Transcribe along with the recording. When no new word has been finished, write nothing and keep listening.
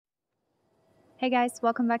Hey guys,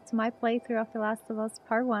 welcome back to my playthrough of The Last of Us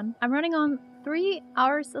Part 1. I'm running on 3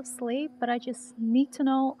 hours of sleep, but I just need to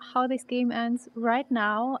know how this game ends right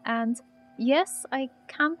now. And yes, I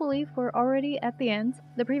can't believe we're already at the end.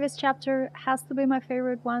 The previous chapter has to be my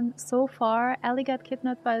favorite one so far. Ellie got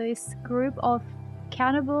kidnapped by this group of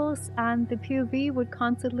cannibals, and the POV would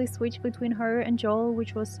constantly switch between her and Joel,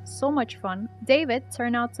 which was so much fun. David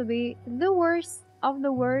turned out to be the worst of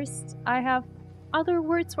the worst. I have other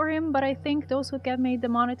words for him, but I think those would get me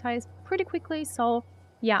demonetized pretty quickly, so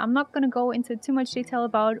yeah, I'm not gonna go into too much detail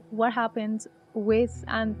about what happened with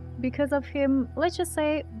and because of him. Let's just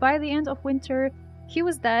say by the end of winter he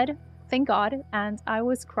was dead, thank God, and I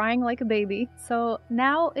was crying like a baby. So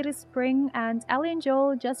now it is spring and Ellie and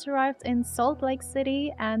Joel just arrived in Salt Lake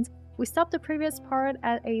City, and we stopped the previous part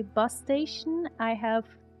at a bus station. I have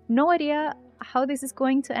no idea how this is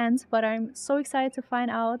going to end, but I'm so excited to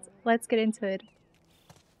find out. Let's get into it.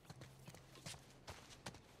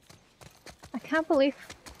 I can't believe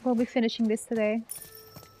we'll be finishing this today.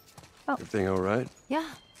 Oh. Everything all right? Yeah,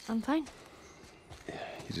 I'm fine. Yeah,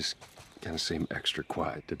 you just kind of seem extra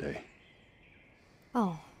quiet today.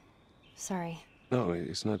 Oh, sorry. No,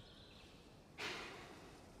 it's not.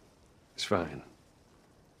 It's fine.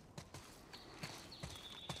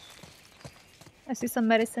 I see some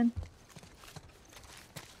medicine.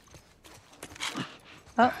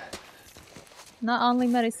 Oh. Not only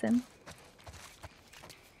medicine.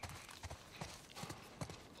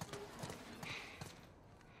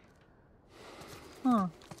 Huh.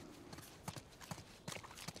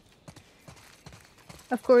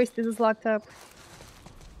 Of course, this is locked up.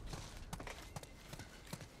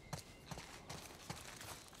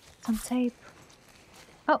 Some tape.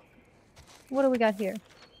 Oh, what do we got here?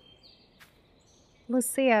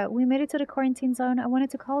 Lucia, we made it to the quarantine zone. I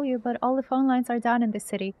wanted to call you, but all the phone lines are down in this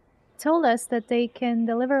city. Told us that they can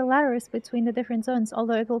deliver ladders between the different zones,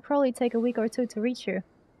 although it will probably take a week or two to reach you.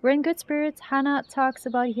 We're in good spirits. Hannah talks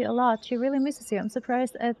about you a lot. She really misses you. I'm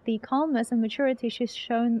surprised at the calmness and maturity she's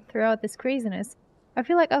shown throughout this craziness. I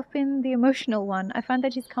feel like I've been the emotional one. I find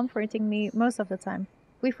that she's comforting me most of the time.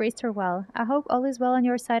 We've raised her well. I hope all is well on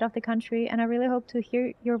your side of the country, and I really hope to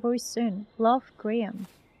hear your voice soon. Love, Graham.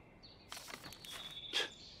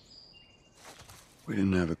 We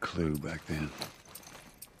didn't have a clue back then.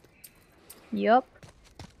 Yup.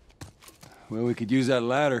 Well, we could use that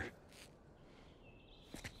ladder.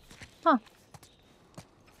 Huh.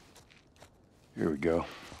 Here we go.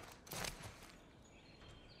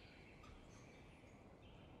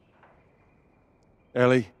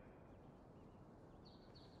 Ellie?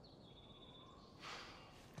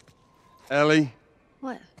 Ellie?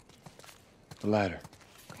 What? The ladder.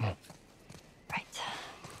 Come on. Right.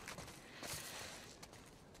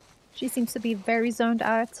 She seems to be very zoned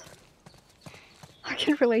out. I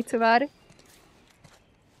can relate to that.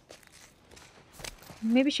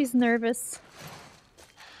 Maybe she's nervous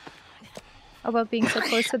about being so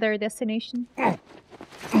close to their destination.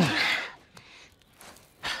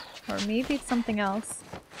 Or maybe it's something else.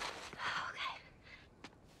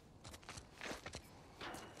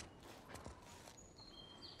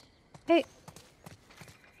 Hey.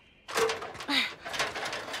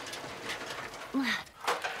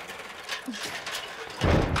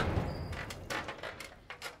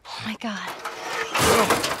 Oh my God.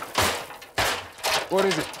 What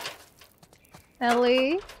is it?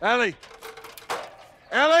 Ellie? Ellie!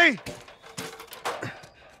 Ellie!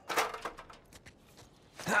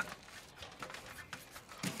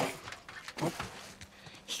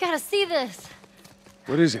 You gotta see this.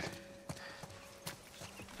 What is it?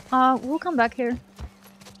 We'll come back here.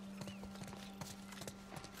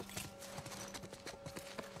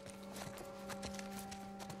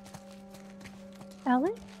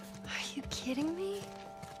 Ellie? Are you kidding me?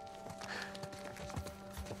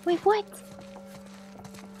 Wait, what?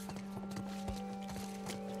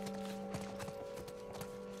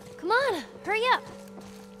 Come on, hurry up.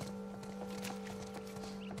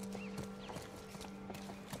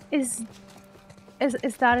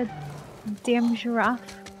 Is that a damn giraffe?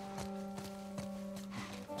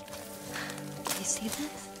 You see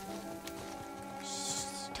this?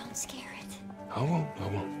 Shh, don't scare it. I won't.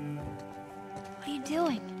 What are you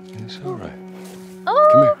doing? It's all right. Oh!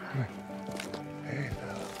 Come here. Hey,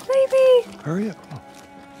 fella. Baby! Hurry up. Come on.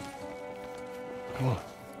 Come on.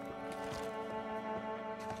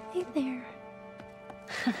 Hey there.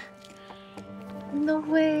 No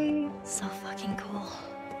way. So fucking cool.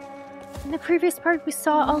 In the previous part, we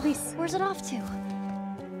saw all these. Where's it off to?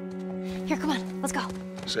 Here, come on, let's go.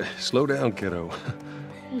 Slow down, kiddo.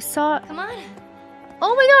 We saw. Come on.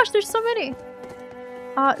 Oh my gosh, there's so many.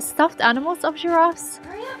 Stuffed animals of giraffes.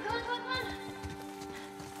 Hurry up, come on.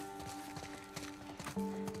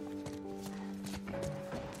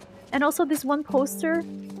 And also this one poster.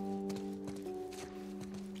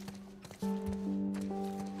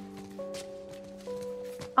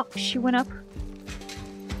 Oh, she went up.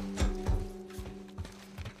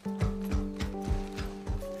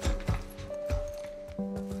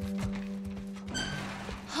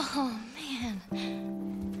 Oh, man.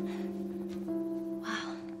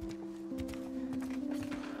 Wow.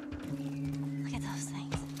 Look at those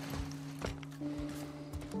things.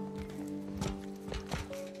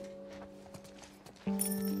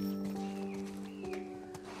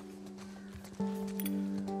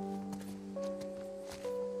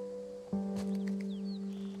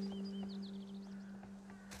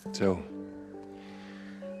 So,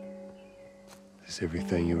 is this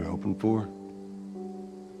everything you were hoping for?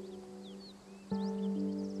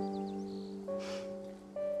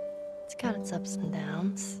 It's got its ups and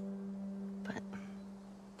downs, but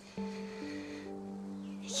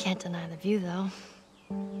you can't deny the view, though.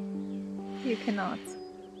 You cannot.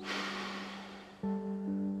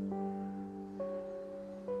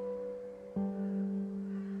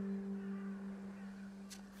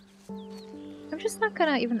 I'm just not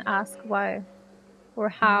gonna even ask why or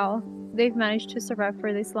how they've managed to survive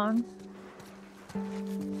for this long.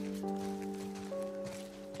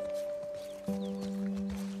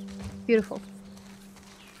 Beautiful.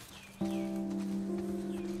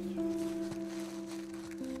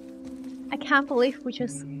 I can't believe we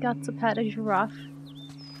just got to pet a giraffe.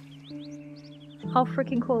 How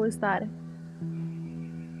freaking cool is that?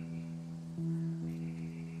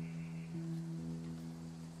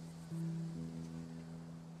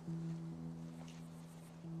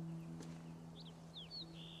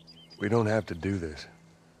 We don't have to do this.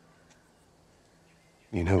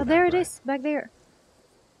 You know Oh, that, there it right? is, back there.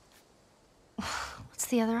 What's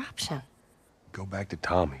the other option? Go back to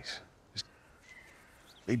Tommy's. Just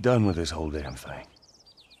be done with this whole damn thing.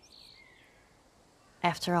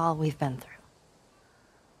 After all we've been through.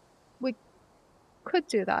 We could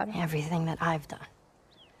do that. Everything that I've done.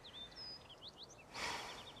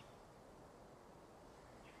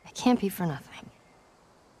 It can't be for nothing.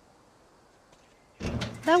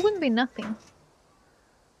 That wouldn't be nothing.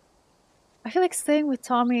 I feel like staying with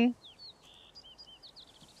Tommy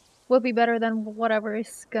will be better than whatever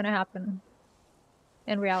is gonna happen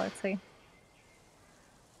in reality.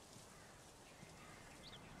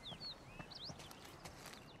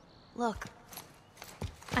 Look,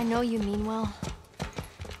 I know you mean well,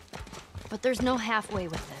 but there's no halfway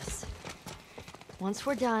with this. Once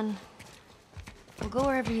we're done, we'll go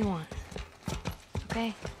wherever you want.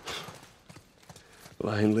 Okay?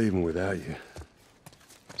 Well, I ain't leaving without you.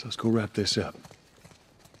 So let's go wrap this up.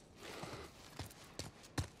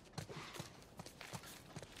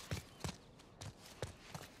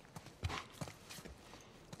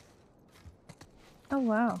 Oh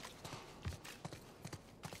wow.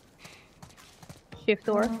 Shift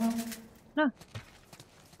door. No.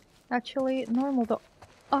 Actually, normal door.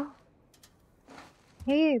 Oh.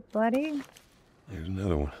 Hey, buddy. Here's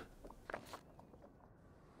another one.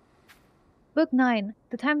 Book 9.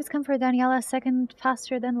 The time has come for Daniela's second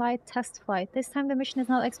faster-than-light test flight. This time the mission is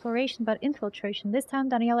not exploration, but infiltration. This time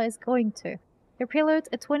Daniela is going to. Their payload,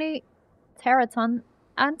 a 20-teraton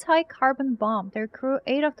anti-carbon bomb. Their crew,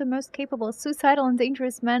 8 of the most capable, suicidal, and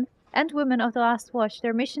dangerous men and women of the Last Watch.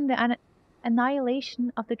 Their mission, the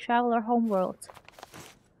annihilation of the Traveler homeworld.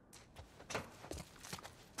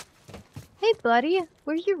 Hey, buddy.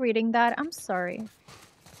 Were you reading that? I'm sorry.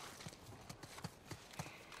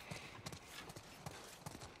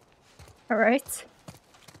 Alright.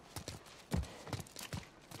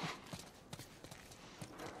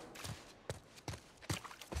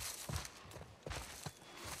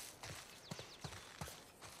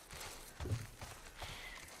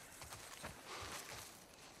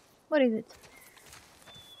 What is it?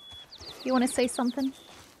 You want to say something?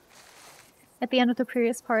 At the end of the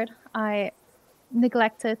previous part, I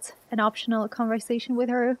neglected an optional conversation with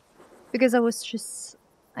her because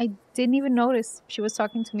I didn't even notice she was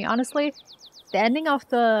talking to me. Honestly, the ending of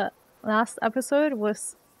the last episode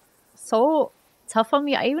was so tough on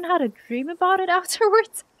me. I even had a dream about it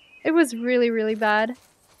afterwards. It was really, really bad.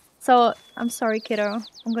 So, I'm sorry, kiddo.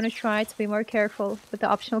 I'm gonna try to be more careful with the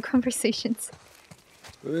optional conversations.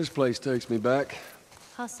 Well, this place takes me back.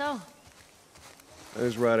 How so? That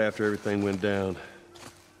was right after everything went down.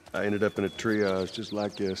 I ended up in a triage just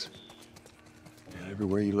like this. And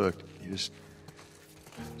everywhere you looked, you just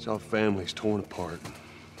saw families torn apart.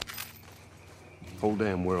 The whole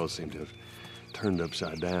damn world seemed to have turned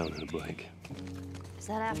upside down in a blink. Is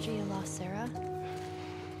that after you lost Sarah?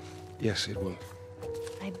 Yes, it was.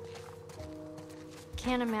 I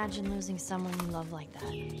can't imagine losing someone you love like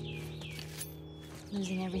that.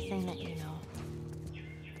 losing everything that you know.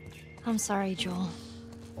 I'm sorry, Joel.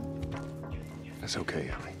 That's okay,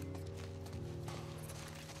 Ellie.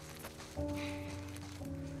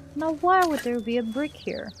 Now why would there be a brick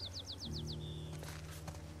here?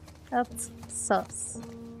 That's sus.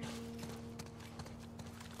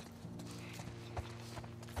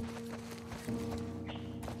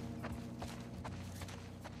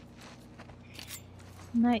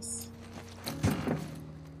 Nice.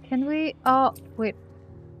 Can we... Oh, wait.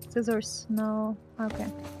 Scissors. No. Okay.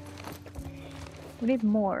 We need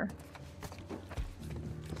more.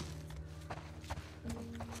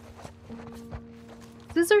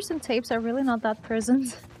 Scissors and tapes are really not that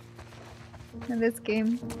present in this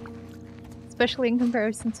game. Especially in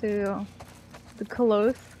comparison to the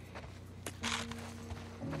clothes.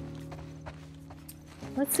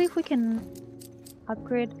 Let's see if we can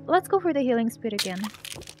upgrade. Let's go for the healing speed again.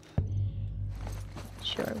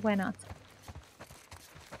 Sure, why not?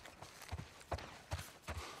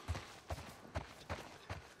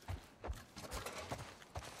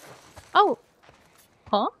 Oh!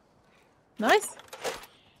 Huh? Nice!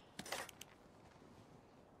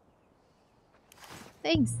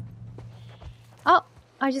 Thanks! Oh!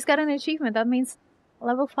 I just got an achievement. That means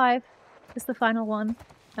level 5 is the final one.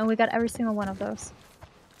 And we got every single one of those.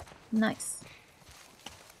 Nice.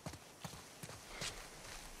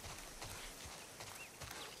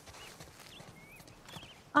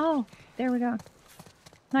 Oh, there we go.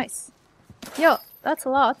 Nice. Yo, that's a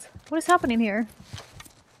lot. What is happening here?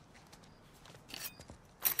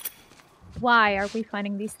 Why are we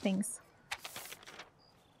finding these things?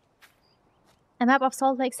 A map of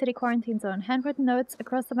Salt Lake City quarantine zone. Handwritten notes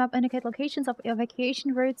across the map indicate locations of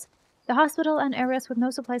evacuation routes, the hospital, and areas with no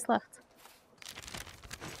supplies left.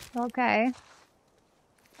 Okay.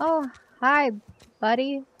 Oh, hi,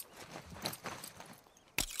 buddy.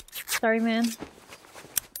 Sorry, man.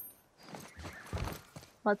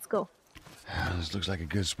 Let's go. This looks like a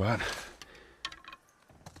good spot.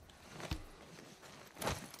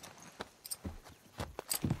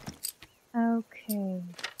 Okay.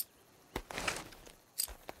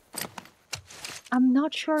 I'm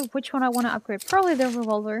not sure which one I want to upgrade. Probably the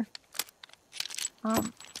revolver. I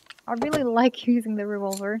really like using the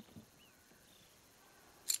revolver.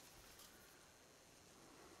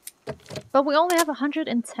 But we only have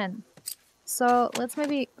 110. So let's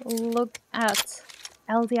maybe look at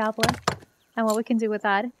El Diablo and what we can do with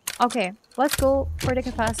that. Okay, let's go for the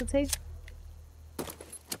capacity.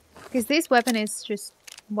 Because this weapon is just...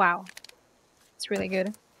 wow. It's really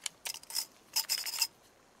good.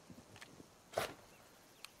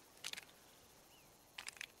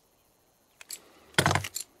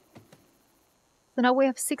 So now we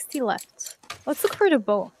have 60 left. Let's look for the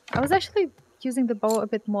bow. I was actually using the bow a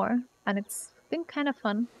bit more, and it's been kind of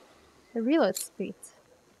fun. The reload speed.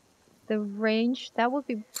 The range, that would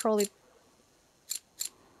be probably...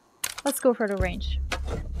 Let's go for the range.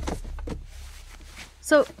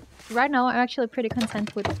 So, right now I'm actually pretty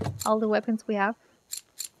content with all the weapons we have.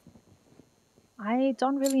 I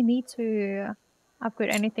don't really need to upgrade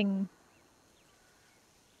anything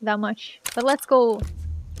that much. But let's go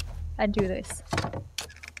and do this.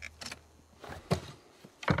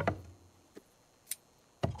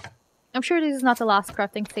 I'm sure this is not the last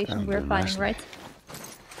crafting station we're finding, right?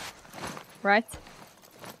 Right?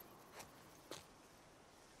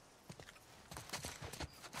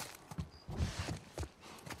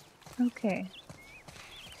 Okay.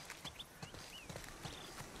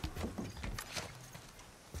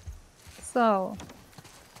 So,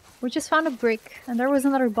 we just found a brick, and there was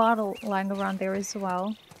another bottle lying around there as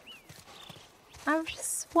well. I'm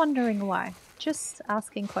just wondering why. Just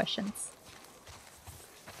asking questions.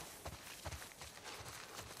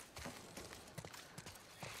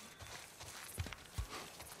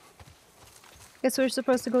 Guess we're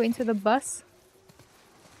supposed to go into the bus?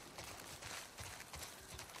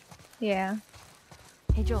 Yeah.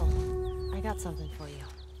 Hey, Joel. I got something for you.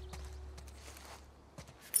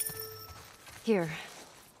 Here.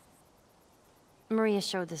 Maria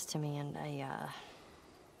showed this to me, and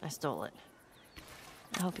I stole it.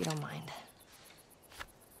 I hope you don't mind.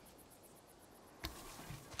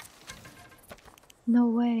 No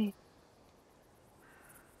way.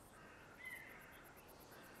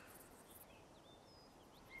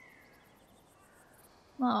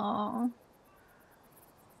 Aww.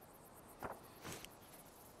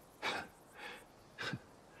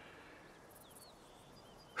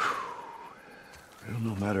 Well,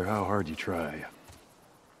 no matter how hard you try,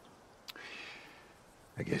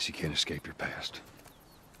 I guess you can't escape your past.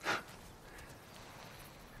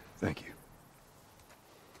 Thank you.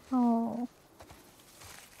 Oh.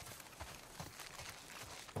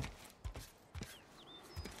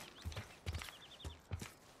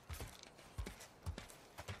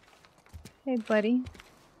 Hey, buddy.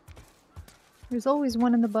 There's always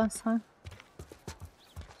one in the bus, huh?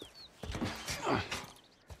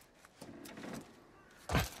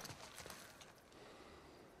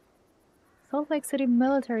 Salt Lake City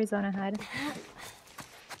military zone ahead.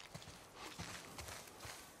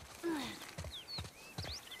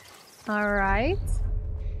 Alright.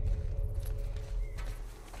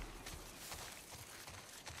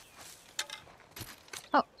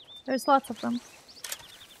 Oh, there's lots of them.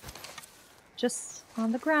 Just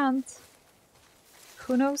on the ground.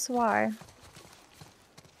 Who knows why?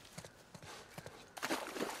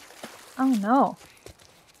 Oh no.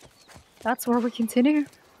 That's where we continue?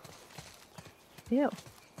 Ew.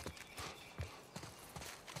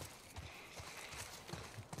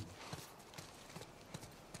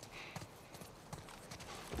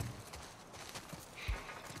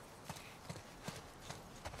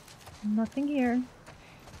 Nothing here.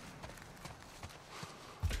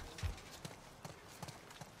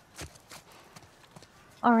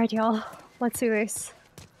 Alright, y'all. Let's do this.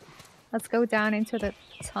 Let's go down into the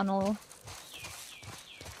tunnel.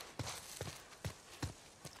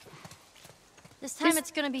 This time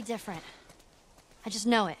it's gonna be different. I just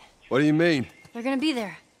know it. What do you mean? They're gonna be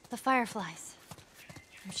there. The fireflies.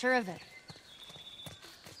 I'm sure of it.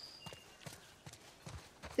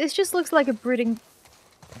 This just looks like a breeding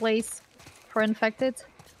place for infected.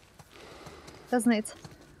 Doesn't it?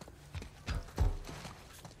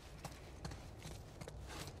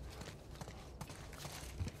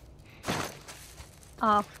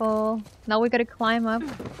 Awful. Now we gotta climb up.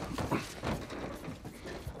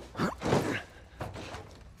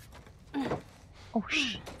 Oh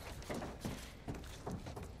shit.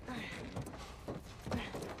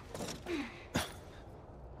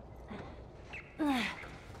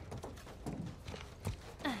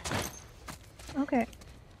 Okay.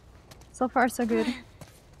 So far so good.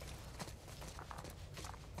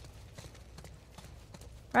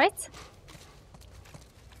 Right?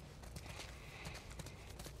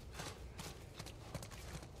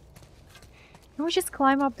 Can we just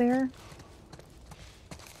climb up there?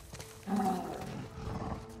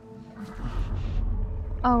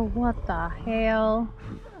 Oh, what the hell?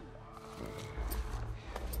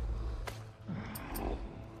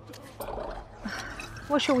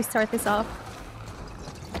 What should we start this off?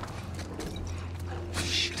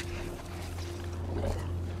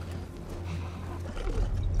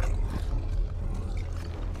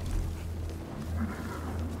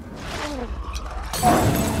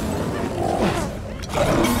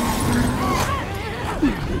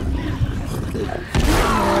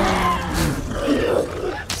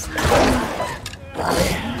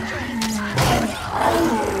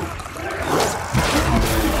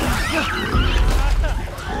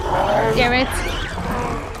 Damn it.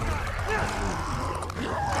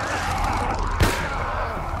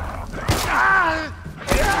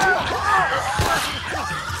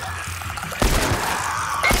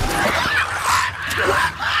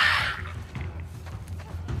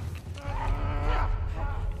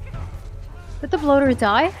 Did the bloater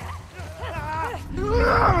die?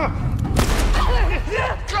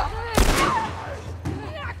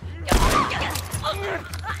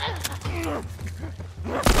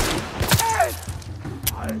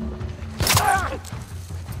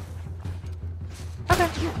 Okay.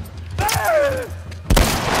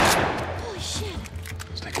 Holy shit.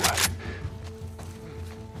 Stay quiet.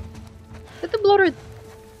 Did the bloater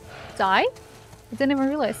die? I didn't even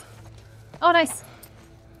realize. Oh, nice.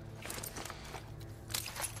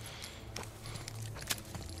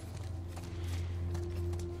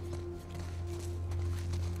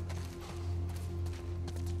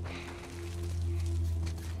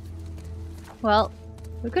 Well,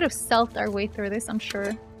 we could have stealthed our way through this, I'm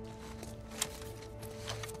sure.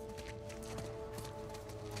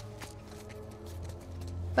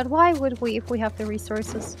 But why would we if we have the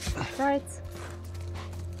resources, right?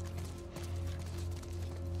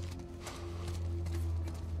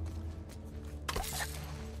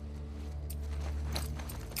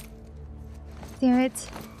 Damn it.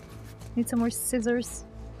 Need some more scissors.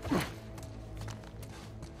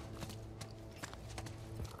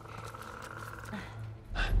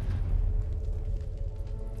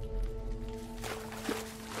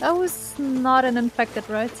 That was not an infected,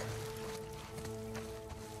 right?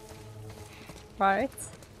 Right.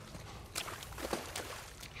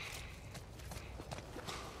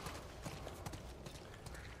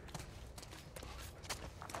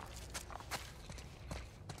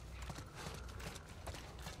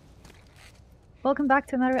 Welcome back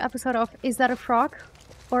to another episode of Is That a Frog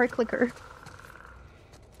or a Clicker?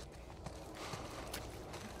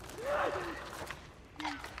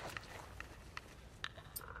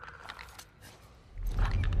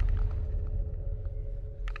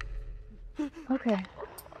 Okay.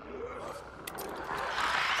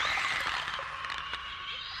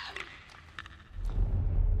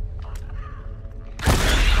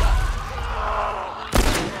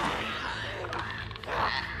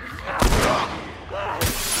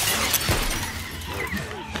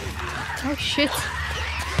 Oh shit.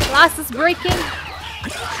 Glass is breaking.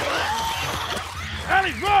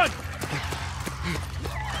 Ellie, run!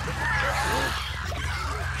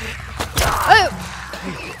 Oh!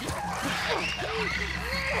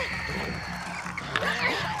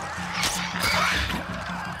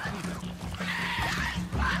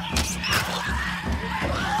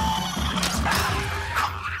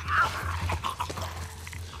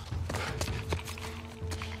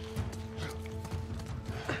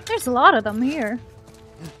 There's a lot of them here.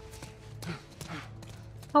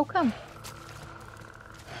 How come?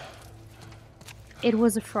 It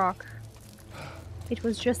was a frog. It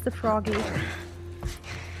was just a froggy.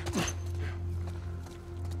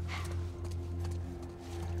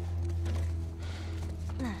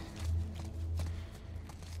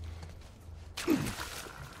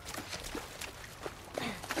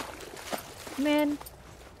 Man,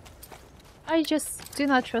 I just do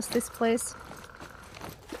not trust this place.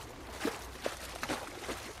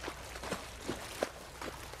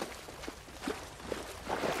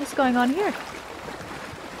 What's going on here?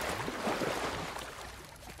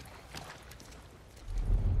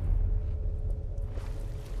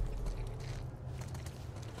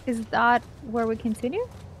 Is that where we continue?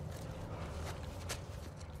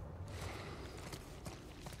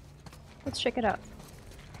 Let's check it out.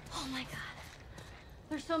 Oh my god.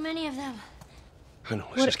 There's so many of them. I know,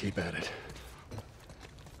 let's just keep at it.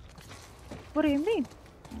 What do you mean?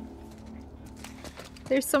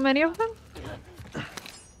 There's so many of them?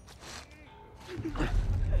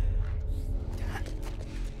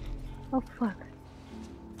 Oh fuck.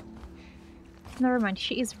 Never mind,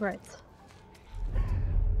 she is right.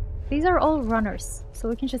 These are all runners, so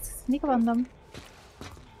we can just sneak up on them.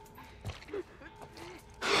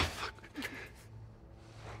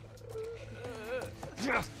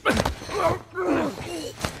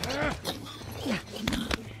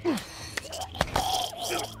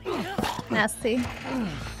 Nasty.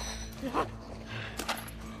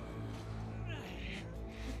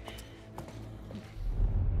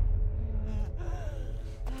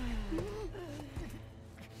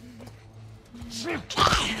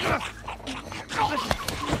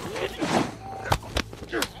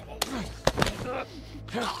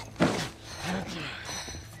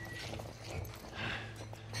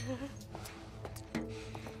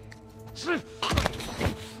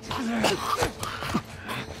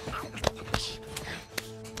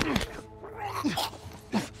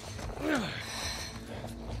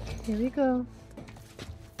 Here we go.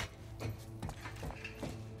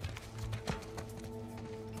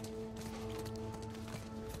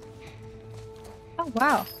 Oh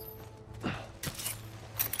wow.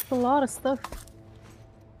 That's a lot of stuff.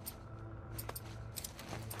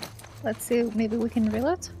 Let's see, maybe we can reel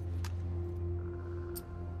it?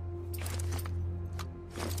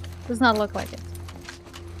 Does not look like it.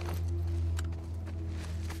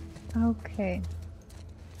 Okay.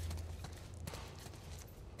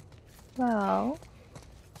 Well...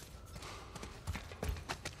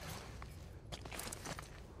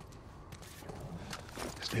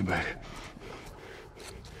 Stay back.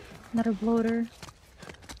 Another bloater.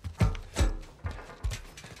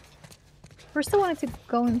 First I wanted to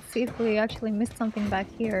go and see if we actually missed something back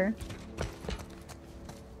here.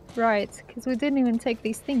 Right, because we didn't even take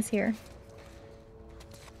these things here.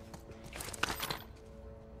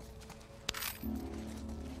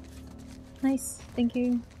 Nice, thank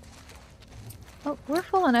you. Oh, we're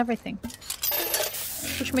full on everything.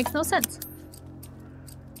 Which makes no sense.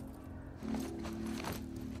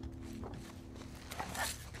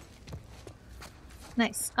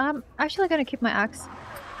 Nice. I'm actually gonna keep my axe.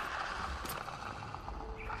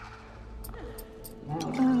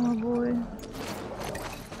 Oh boy.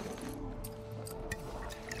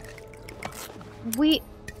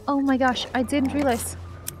 Oh my gosh, I didn't realize.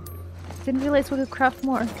 Didn't realize we could craft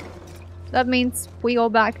more. That means we go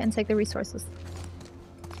back and take the resources.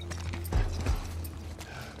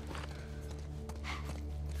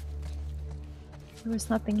 There was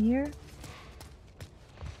nothing here.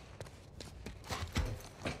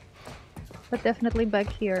 But definitely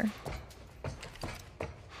back here.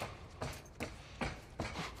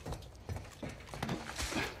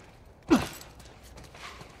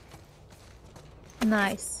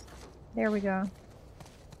 Nice. There we go.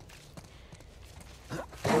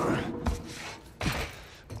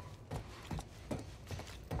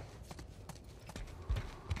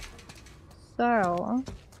 So...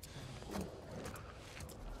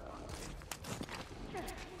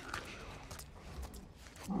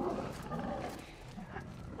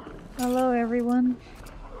 Hello, everyone.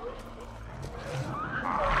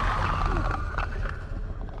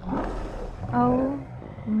 Oh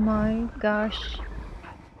my gosh.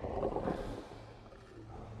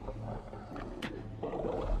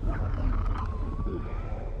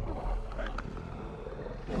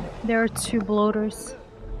 There are 2 bloaters.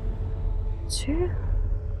 2?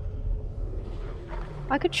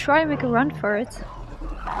 I could try and make a run for it.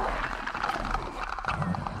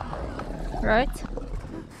 Right?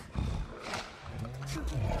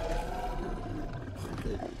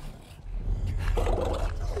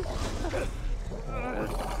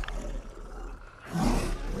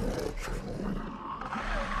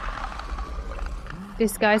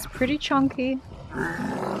 This guy's pretty chunky.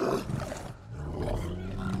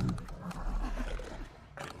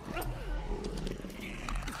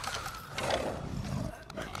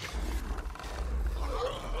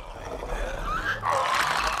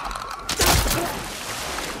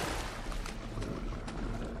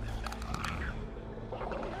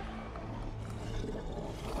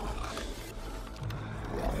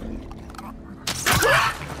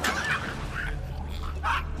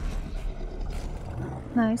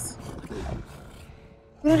 Nice.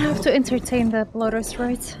 We don't have to entertain the bloaters,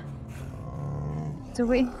 right? Do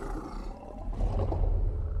we?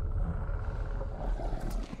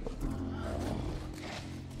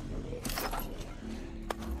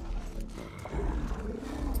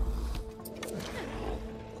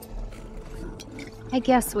 I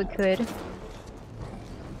guess we could.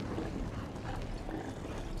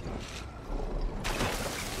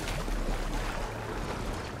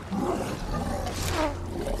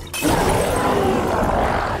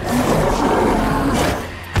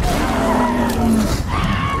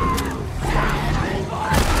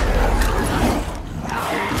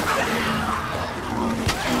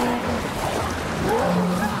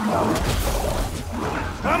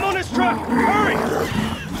 I'm on this truck! Hurry!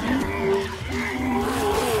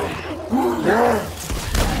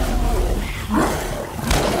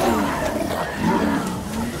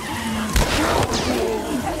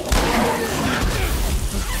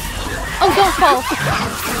 Oh, don't fall!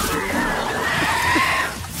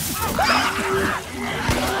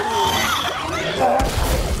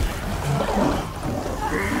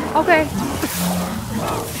 Okay.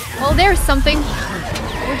 Well, there's something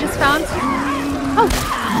we just found. Oh!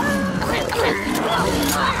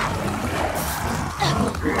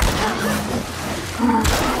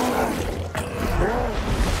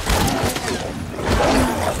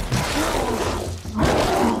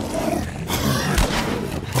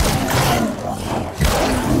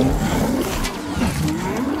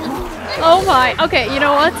 Oh my. Okay, you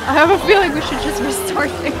know what? I have a feeling we should just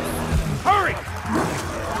restart things. Hurry!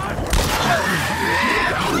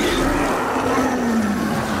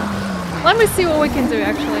 Let me see what we can do,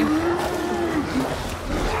 actually.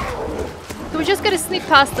 So we just gotta sneak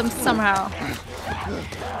past them somehow.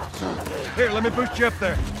 Here, let me boost you up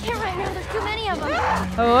there. Can't right now, there's too many of them.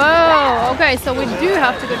 Oh, okay, so we do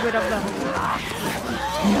have to get rid of them.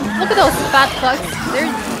 Look at those fat fucks.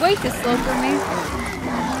 They're way too slow for me.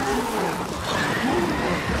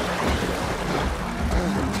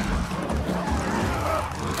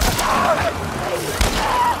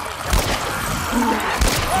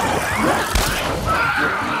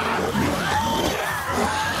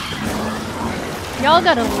 Y'all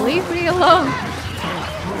gotta leave me alone.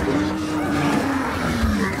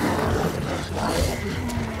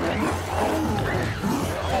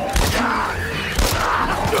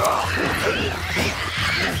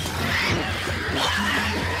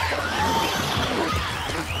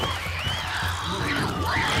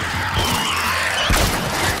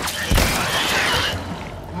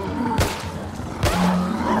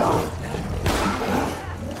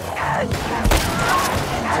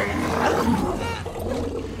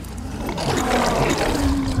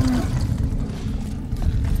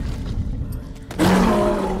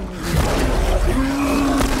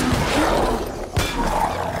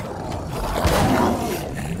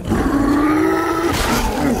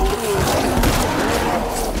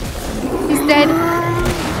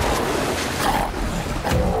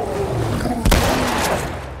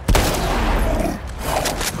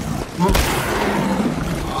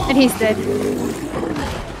 And he's dead.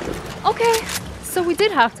 Okay, so we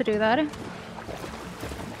did have to do that.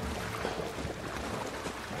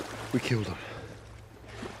 We killed him.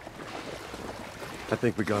 I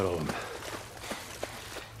think we got all of them.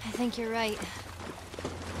 I think you're right.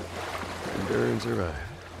 Endure and survive.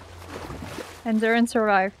 Endure and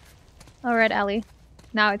survive. Alright, Ellie.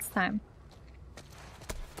 Now it's time.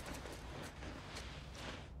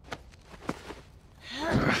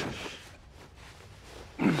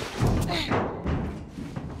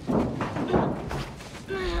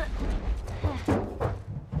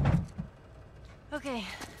 Okay.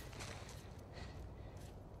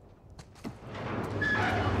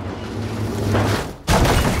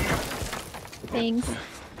 Thanks.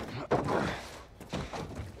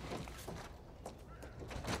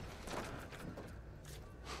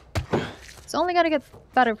 It's only gonna get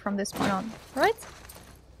better from this point on, right?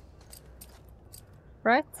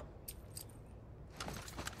 Right?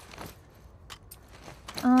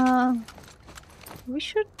 We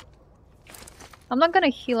should... I'm not gonna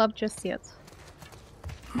heal up just yet.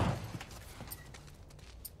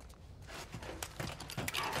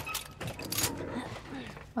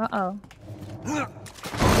 Uh-oh.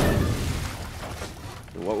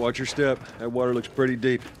 Watch your step. That water looks pretty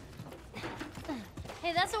deep.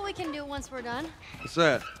 Hey, that's what we can do once we're done. What's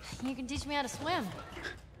that? You can teach me how to swim.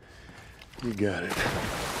 You got it.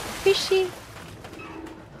 Fishy!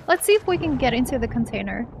 Let's see if we can get into the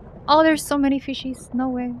container. Oh, there's so many fishies. No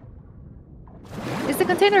way. Is the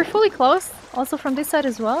container fully closed? Also from this side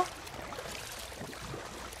as well?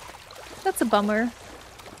 That's a bummer.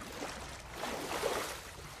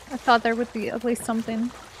 I thought there would be at least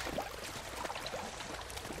something.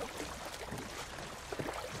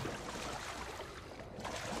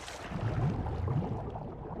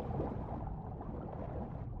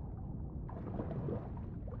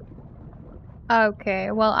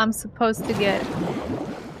 Okay, well, I'm supposed to get...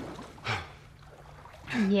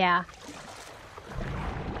 Yeah.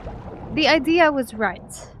 The idea was right.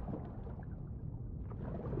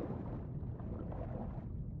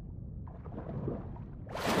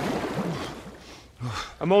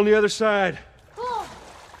 I'm on the other side. Cool.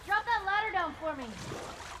 Drop that ladder down for me.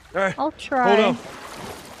 All right. I'll try. Hold on.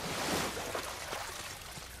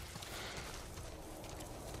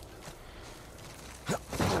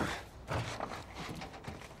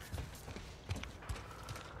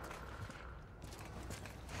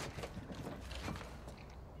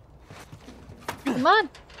 Come on.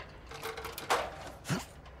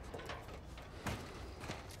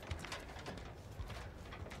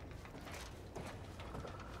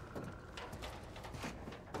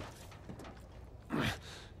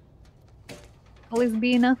 Please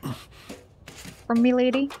be enough for me,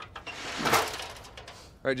 lady. All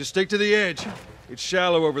right, just stick to the edge. It's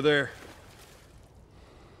shallow over there.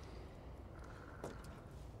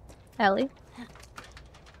 Ellie.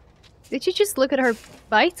 Did you just look at her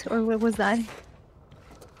bite, or what was that?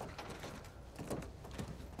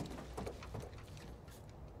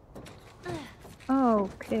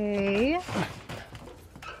 Okay.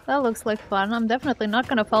 That looks like fun. I'm definitely not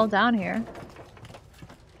gonna fall down here.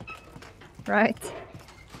 Right.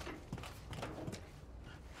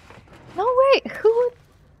 No way!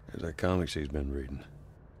 There's that comic she's been reading.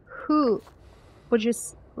 Who would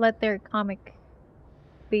just let their comic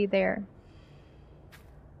be there?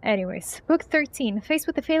 Anyways, book 13. Faced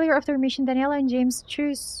with the failure of their mission, Daniela and James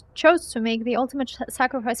chose to make the ultimate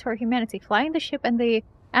sacrifice for humanity, flying the ship and the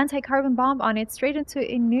anti-carbon bomb on it straight into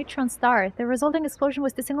a neutron star. The resulting explosion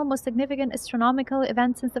was the single most significant astronomical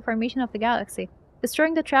event since the formation of the galaxy,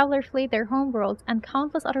 destroying the Traveler fleet, their homeworld, and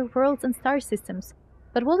countless other worlds and star systems.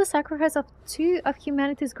 But will the sacrifice of two of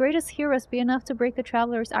humanity's greatest heroes be enough to break the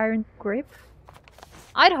Traveler's iron grip?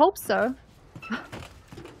 I'd hope so.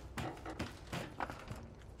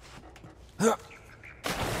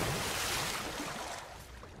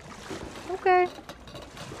 Okay.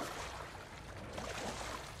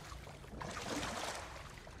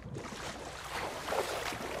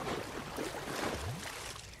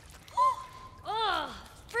 Oh,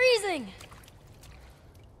 freezing!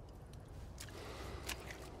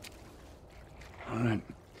 All right.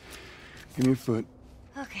 Give me a foot.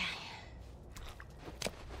 Okay.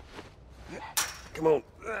 Come on.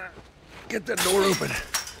 Get that door open.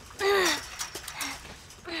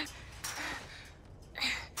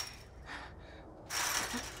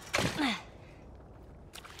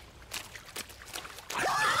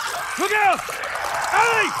 Look out!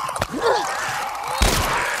 Ellie!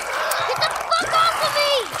 Get the fuck off of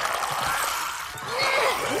me!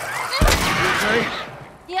 You okay?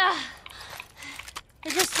 Yeah.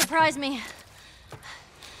 It just surprised me.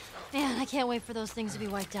 Man, I can't wait for those things to be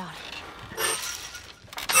wiped out.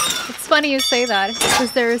 It's funny you say that,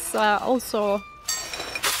 because there's also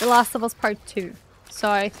The Last of Us Part 2. So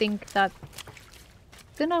I think that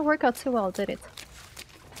did not work out too well, did it?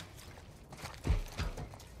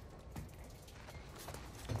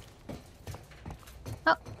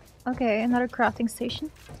 Oh, okay, another crafting station.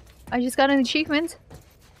 I just got an achievement.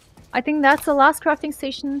 I think that's the last crafting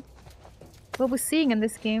station we'll be seeing in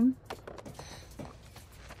this game.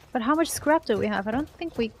 But how much scrap do we have? I don't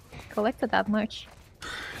think we collected that much.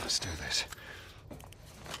 Let's do this.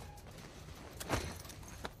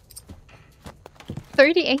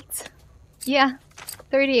 38. Yeah,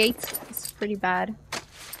 38. It's pretty bad.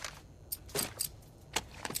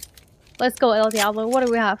 Let's go, El Diablo. What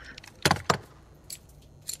do we have?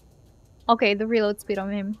 Okay, the reload speed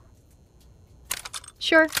on him.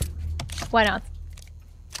 Sure. Why not?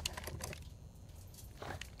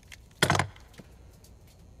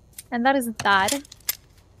 And that is that.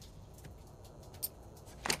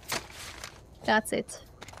 That's it.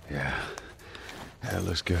 Yeah. That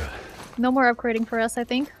looks good. No more upgrading for us, I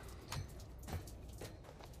think.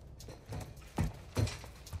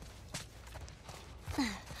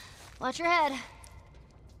 Watch your head.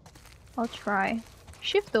 I'll try.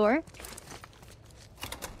 Shift door.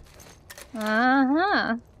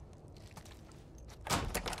 Uh-huh.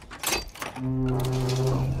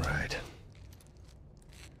 All right.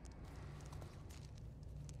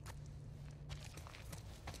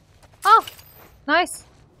 Oh! Nice.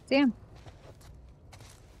 Damn.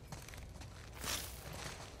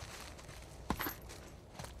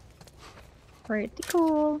 Pretty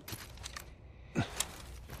cool.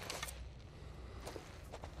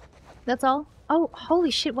 That's all? Oh, holy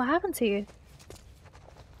shit, what happened to you?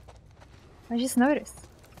 I just noticed.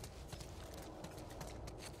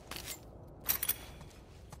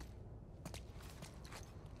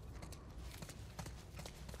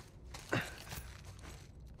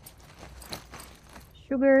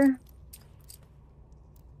 Sugar.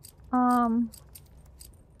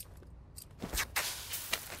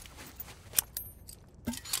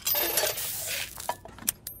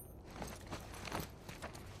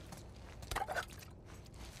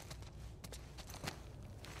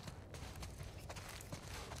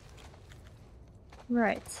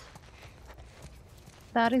 Right.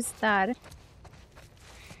 That is that.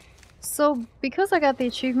 So, because I got the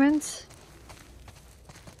achievement...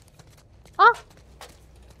 Oh!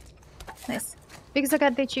 Nice. Because I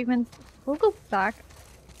got the achievement, we'll go back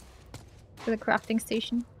to the crafting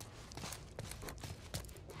station.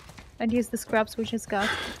 And use the scraps we just got.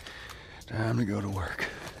 Time to go to work.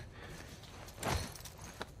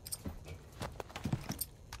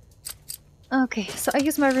 Okay, so I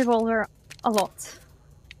use my revolver a lot.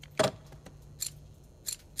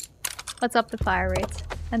 Let's up the fire rate.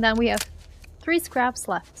 And then we have 3 scraps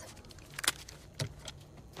left.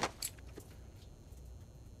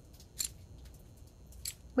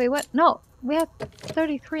 Wait, what? No, we have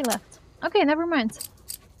 33 left. Okay, never mind.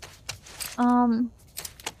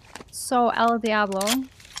 So El Diablo.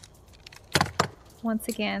 Once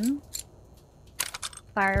again.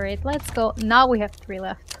 Fire rate, let's go. Now we have 3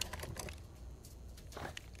 left.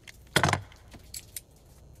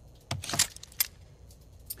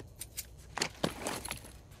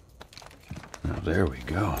 Now there we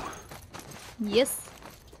go. Yes.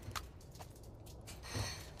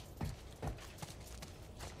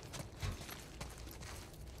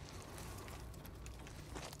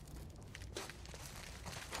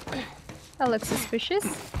 That looks suspicious.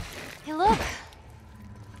 Hey, look!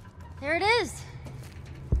 There it is!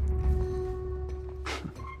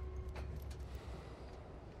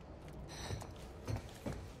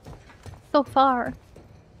 So far,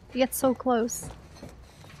 yet so close.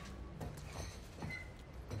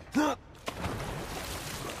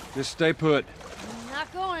 Just stay put. I'm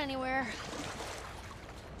not going anywhere.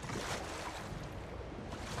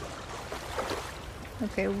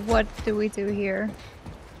 Okay, what do we do here?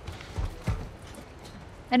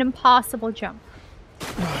 An impossible jump.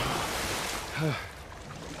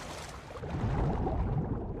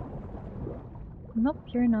 Nope,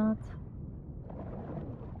 you're not.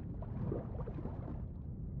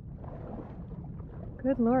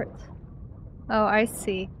 Good lord. Oh, I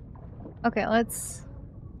see. Okay, let's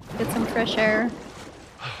get some fresh air.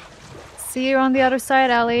 See you on the other side,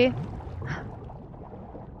 Ellie.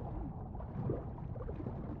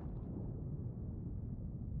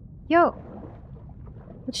 Yo!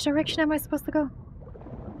 Which direction am I supposed to go?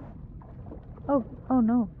 Oh, oh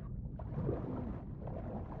no.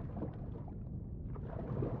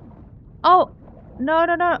 Oh! No,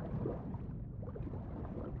 no, no!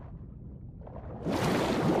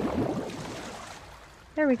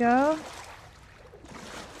 There we go.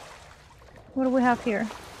 What do we have here?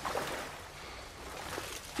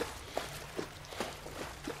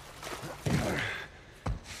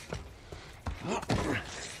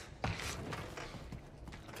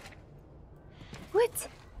 What?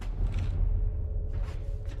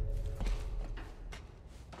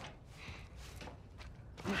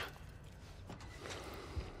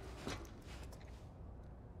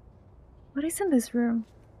 What is in this room?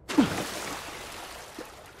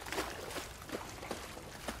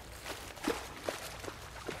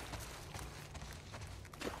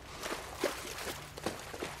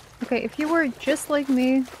 Okay, if you were just like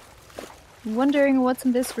me, wondering what's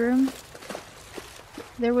in this room,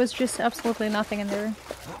 there was just absolutely nothing in there.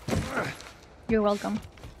 You're welcome.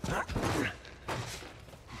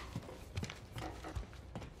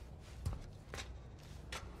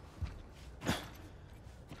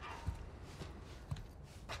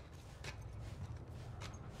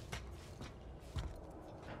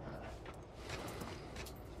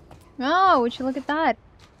 Oh, would you look at that?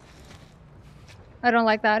 I don't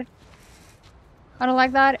like that. I don't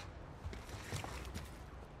like that.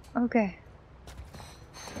 Okay.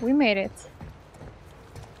 We made it.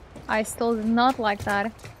 I still did not like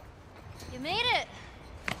that. You made it!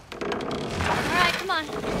 Alright, come on.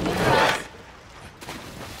 Move across.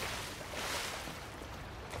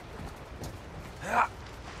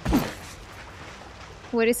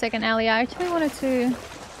 Wait a second, Ellie. I actually wanted to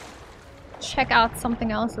check out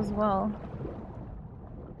something else as well.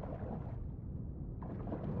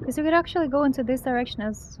 Because we could actually go into this direction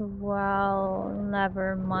as well.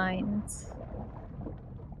 Never mind.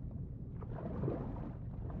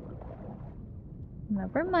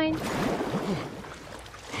 Never mind.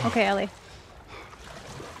 Okay, Ellie.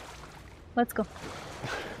 Let's go.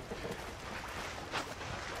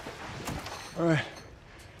 Alright.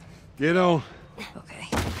 Get on. Okay.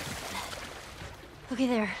 Okay,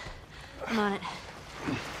 there. I'm on it.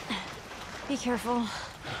 Be careful.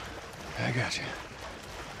 I got you.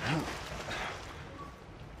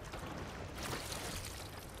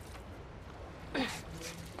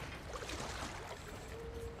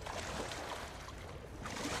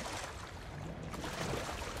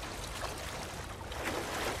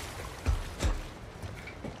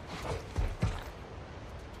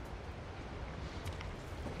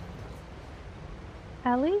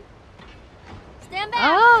 Ellie? Stand back!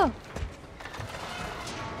 Oh!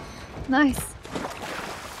 Nice.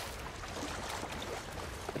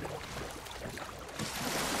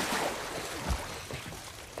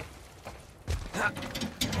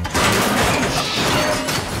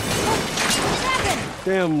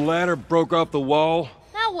 Damn ladder broke off the wall.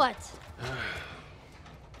 Now what?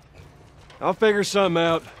 I'll figure something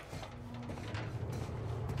out.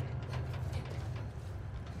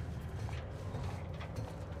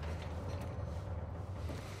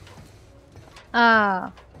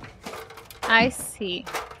 Ah, I see.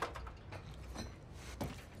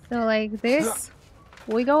 So like this,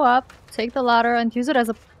 we go up, take the ladder and use it as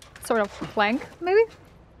a sort of plank, maybe?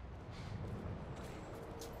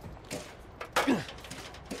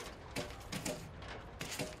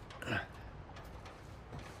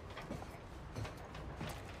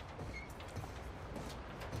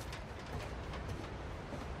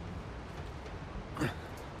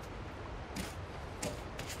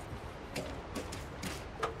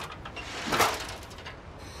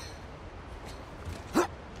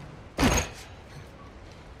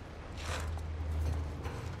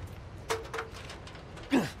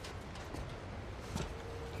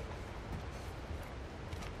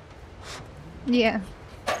 Yeah,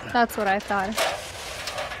 that's what I thought.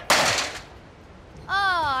 Oh,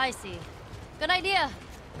 I see. Good idea.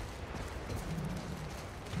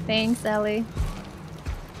 Thanks, Ellie.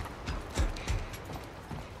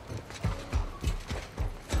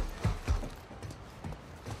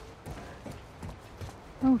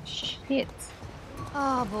 Oh, shit.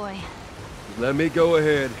 Oh, boy. Let me go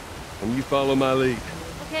ahead, and you follow my lead.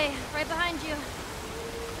 Okay, right behind you.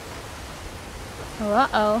 Oh,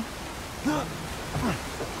 uh-oh.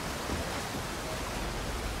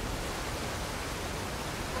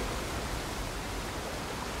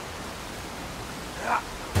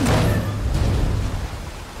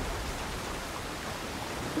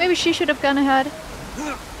 Maybe she should have gone ahead.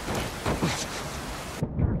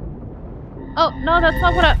 Oh, no, that's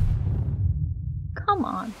not what I... Come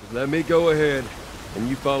on. Let me go ahead, and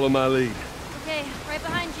you follow my lead. Okay, right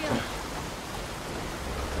behind you.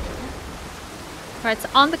 Alright, so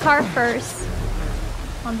on the car first.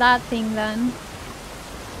 On that thing then.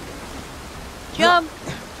 Jump!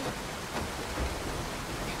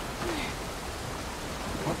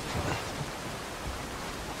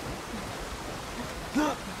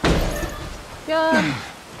 Jump!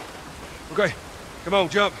 Okay, come on,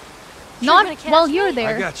 jump. Not gonna catch while me? you're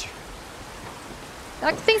there. I got you.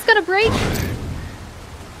 That thing's gonna break.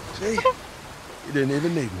 See? You didn't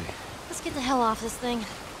even need me. Let's get the hell off this thing.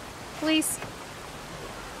 Please.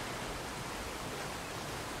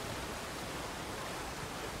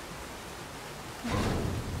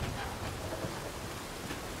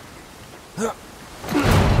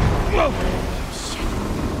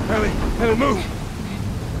 Ellie, Ellie, move!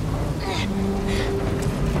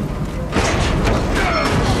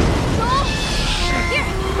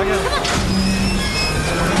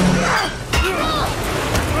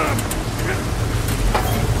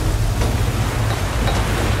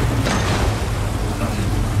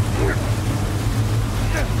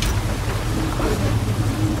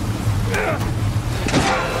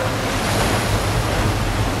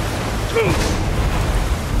 Joel?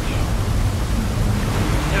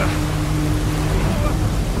 Here! Come on!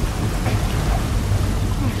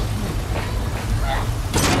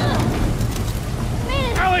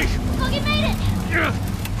 Ellie! Look, you made it!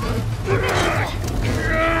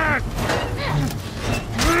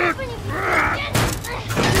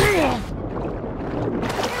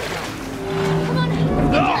 Come on!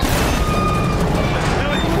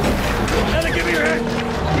 Ellie, give me your hand!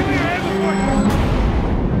 Give me your hand before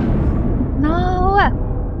No!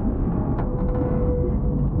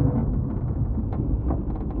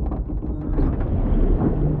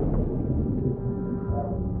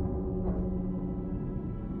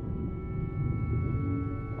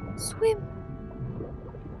 Swim!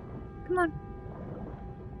 Come on.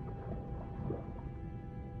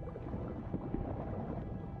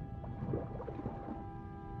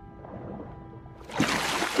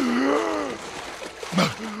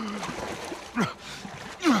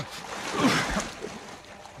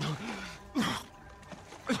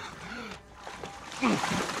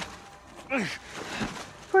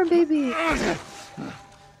 Poor baby.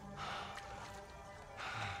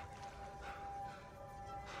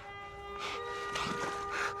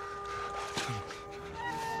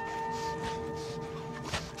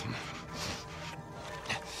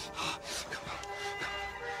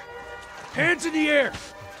 Hands in the air!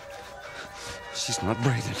 She's not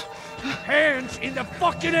breathing. Hands in the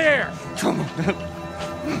fucking air! Come on.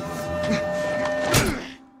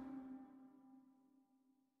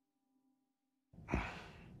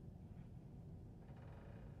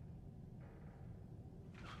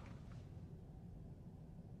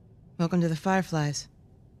 Welcome to the Fireflies.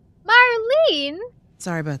 Marlene!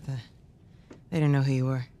 Sorry about that. They didn't know who you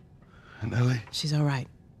were. And Ellie? She's all right.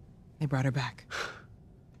 They brought her back.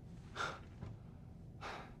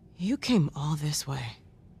 You came all this way.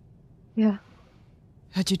 Yeah.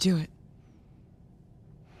 How'd you do it?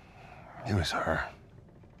 It was her.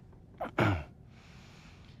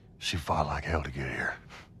 She fought like hell to get here.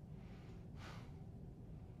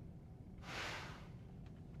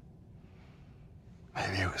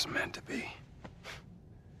 Maybe it was meant to be.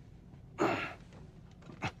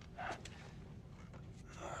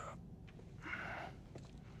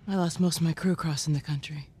 I lost most of my crew crossing the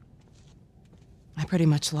country. I pretty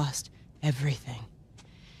much lost everything.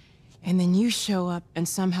 And then you show up, and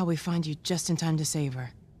somehow we find you just in time to save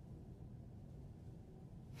her.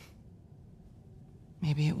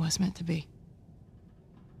 Maybe it was meant to be.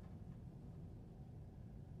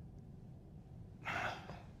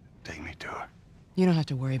 Take me to her. You don't have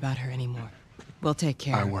to worry about her anymore. We'll take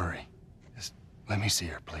care I of her. worry. Just let me see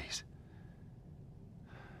her, please.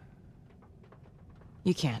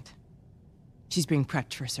 You can't. She's being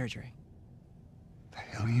prepped for surgery. The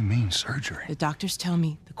hell do you mean, surgery? The doctors tell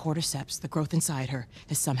me the cordyceps, the growth inside her,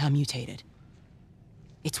 has somehow mutated.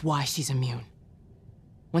 It's why she's immune.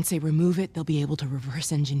 Once they remove it, they'll be able to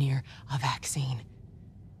reverse engineer a vaccine.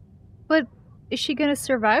 But is she gonna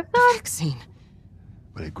survive A that? vaccine?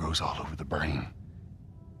 But it grows all over the brain.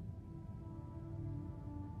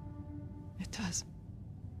 It does.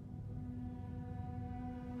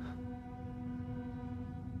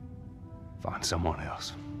 Find someone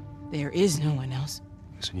else. There is no one else.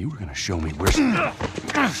 Listen, you were gonna show me where she...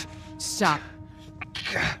 Stop.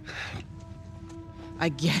 I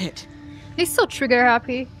get it. He's so trigger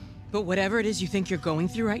happy. But whatever it is you think you're going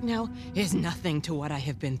through right now is nothing to what I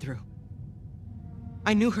have been through.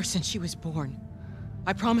 I knew her since she was born.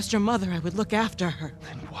 I promised your mother I would look after her.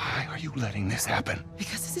 Then why are you letting this happen?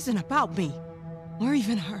 Because this isn't about me, or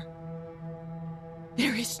even her.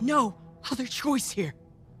 There is no other choice here.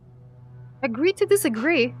 Agree to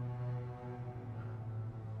disagree.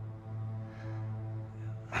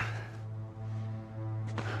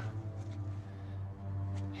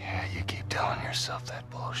 Yeah, you keep telling yourself that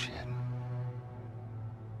bullshit.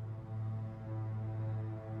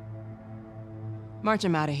 March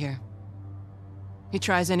him out of here. He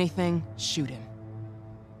tries anything, shoot him.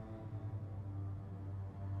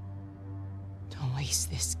 Don't waste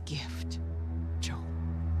this gift, Joe.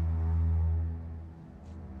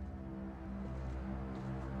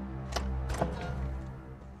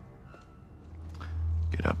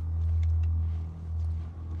 Get up.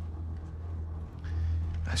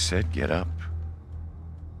 I said get up.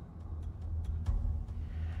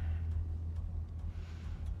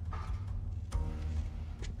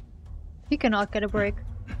 He cannot get a break.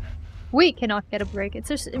 We cannot get a break. It's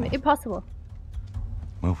just impossible.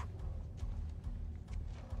 Move.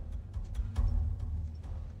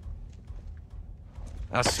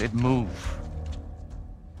 I said move.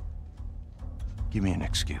 Give me an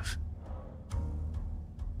excuse.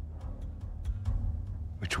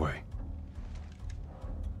 Which way?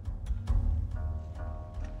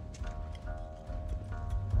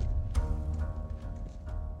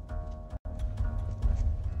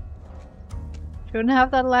 Shouldn't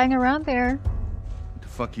have that lying around there. What the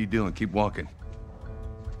fuck are you doing? Keep walking.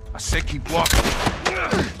 I said keep walking.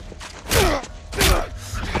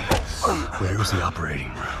 Where was the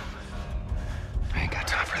operating room? I ain't got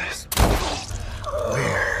time for this.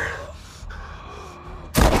 Where?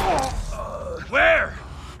 Where?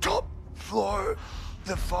 Top floor,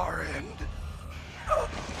 the far end.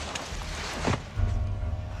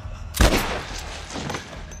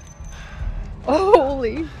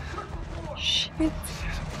 Holy shit.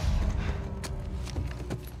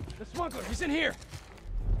 The smuggler, he's in here.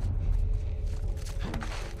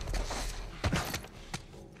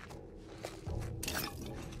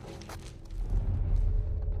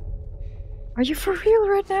 Are you for real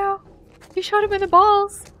right now? You shot him in the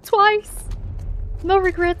balls. Twice. No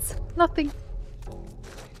regrets. Nothing.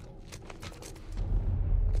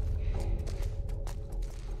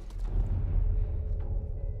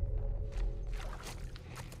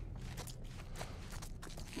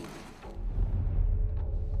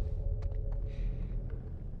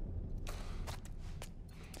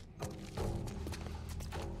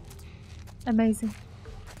 Amazing.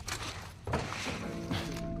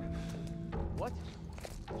 What?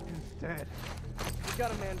 He's dead. We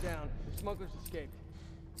got a man down. The smuggler's escaped.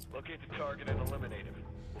 Locate the target and eliminate him.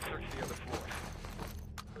 We'll search the other floors.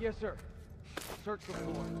 Yes, sir. Search the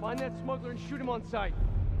floor. Find that smuggler and shoot him on sight.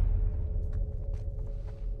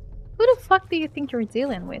 Who the fuck do you think you're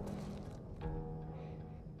dealing with?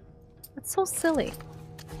 That's so silly.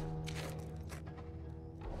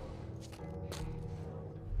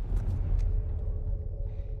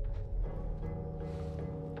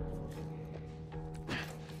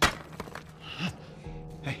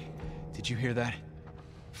 Hey, did you hear that?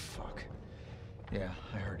 Fuck. Yeah,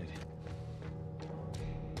 I heard it.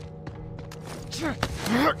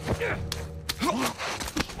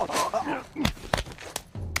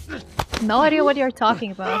 No idea what you're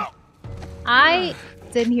talking about. I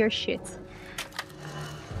didn't hear shit.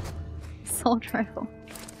 Assault rifle.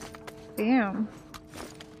 Damn.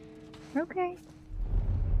 Okay.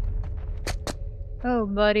 Oh,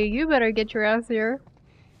 buddy, you better get your ass here.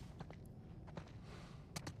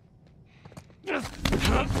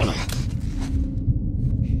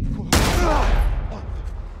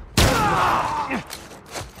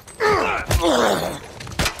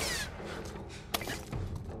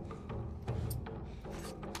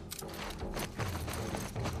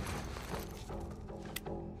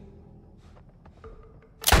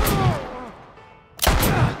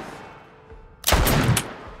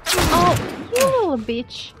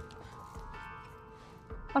 Bitch.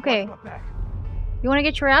 Okay. You wanna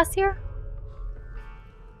get your ass here?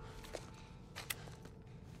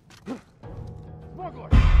 Smuggler!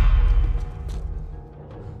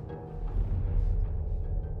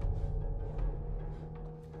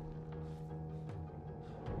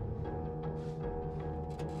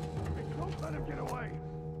 Don't let him get away.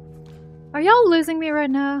 Are y'all losing me right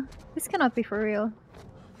now? This cannot be for real.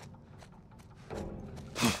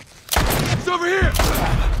 It's over here!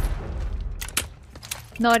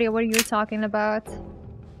 No idea what you're talking about.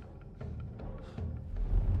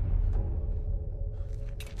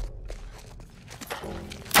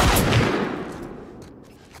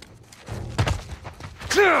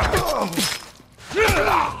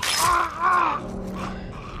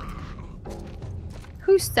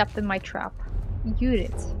 Who stepped in my trap? You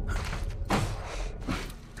did.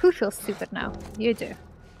 Who feels stupid now? You do.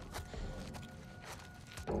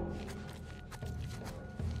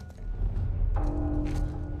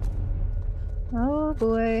 Oh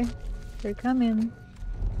boy, they're coming.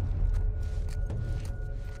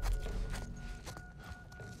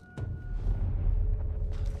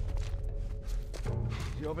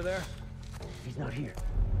 Is he over there? He's not here.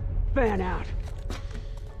 Fan out.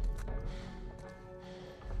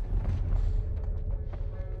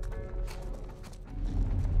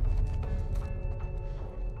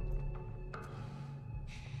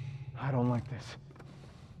 I don't like this.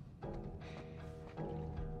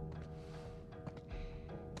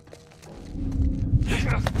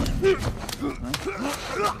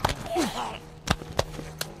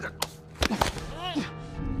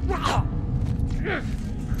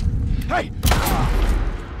 Hey!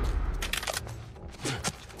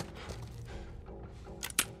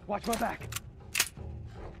 Watch my back.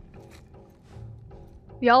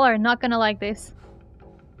 Y'all are not gonna like this.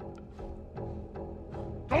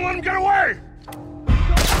 Don't let him get away!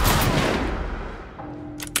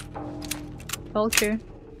 Told you.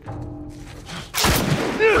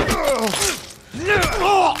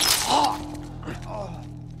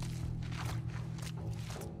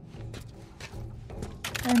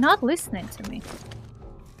 They're not listening to me.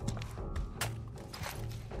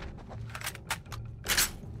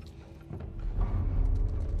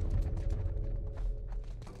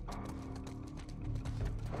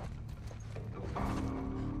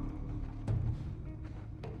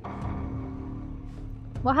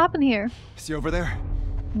 What happened here? Is he over there?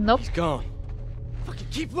 Nope. He's gone. Fucking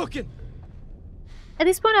keep looking. At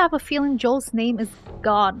this point, I have a feeling Joel's name is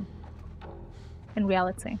gone. In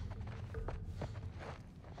reality.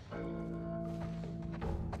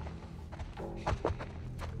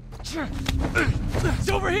 It's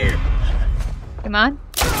over here. Come on.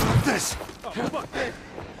 This! Oh, fuck this.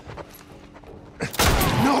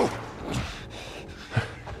 No!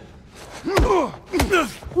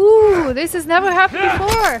 Ooh, this has never happened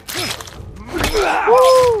before.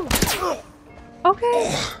 Ooh.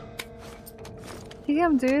 Okay.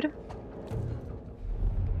 Damn, dude.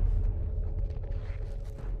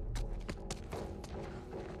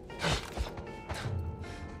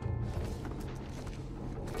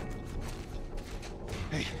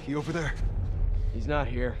 Hey, he over there? He's not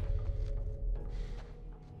here.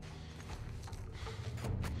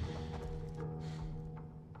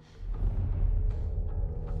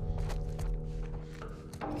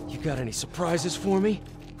 You got any surprises for me?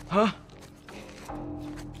 Huh?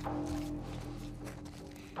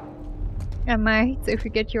 I might if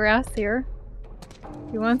you get your ass here.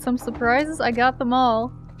 You want some surprises? I got them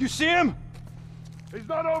all. You see him? He's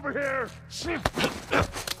not over here!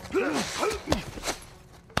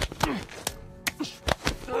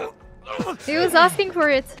 He was asking for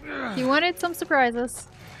it. He wanted some surprises.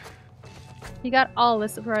 He got all the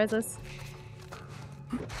surprises.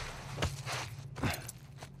 I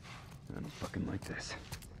don't fucking like this.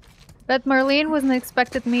 But Marlene wasn't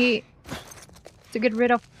expected me to get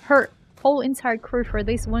rid of her whole entire crew for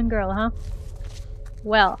this one girl, huh?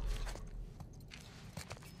 Well.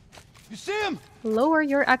 You see him? Lower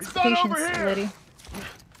your expectations, over here! lady.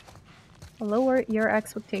 Lower your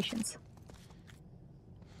expectations.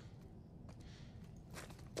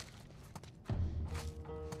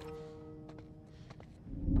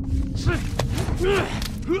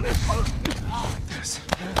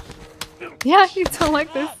 Yeah, you don't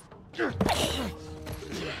like this.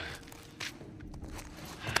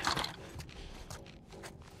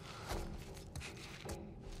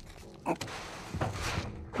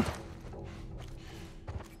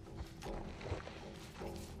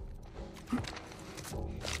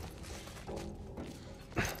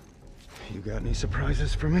 You got any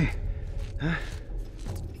surprises for me? Huh?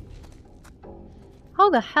 How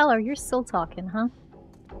the hell are you still talking, huh?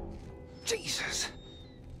 Jesus.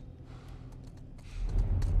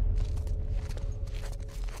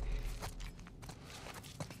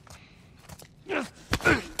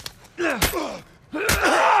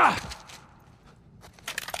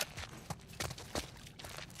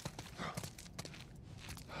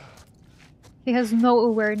 He has no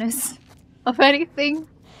awareness of anything.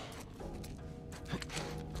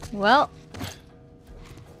 Well,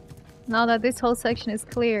 now that this whole section is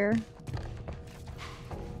clear.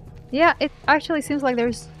 Yeah, it actually seems like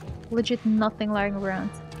there's legit nothing lying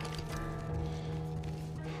around.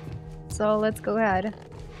 So let's go ahead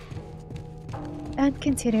and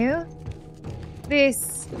continue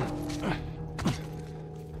this.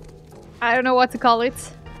 I don't know what to call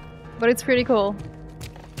it, but it's pretty cool.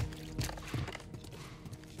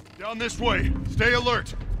 Down this way. Stay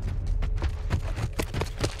alert.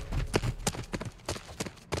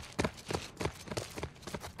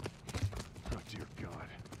 Oh dear God.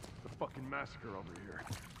 The fucking massacre over here.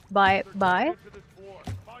 Bye bye. Get to this floor.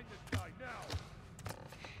 Find this guy now.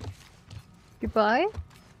 Goodbye.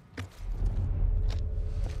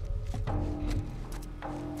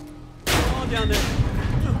 Come on down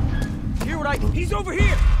there. Hear what He's over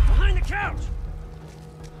here! Behind the couch!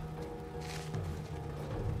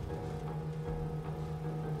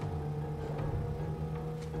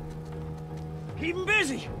 Keep him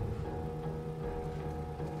busy!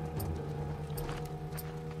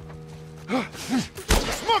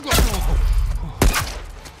 Smuggler!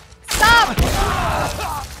 Stop!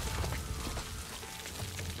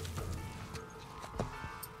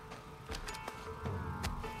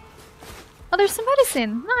 Oh, there's some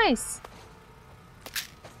medicine. Nice.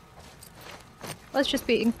 Let's just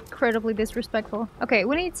be incredibly disrespectful. Okay,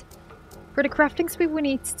 we need... For the crafting speed, we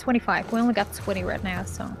need 25. We only got 20 right now,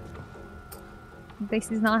 so...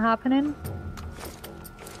 This is not happening.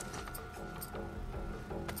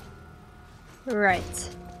 Right.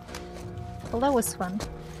 Well, that was fun.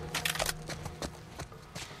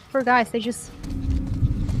 Poor guys, they just...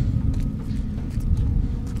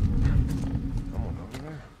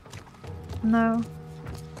 No.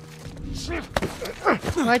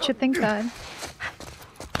 Why'd you think that?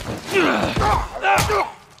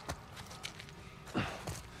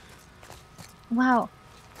 Wow.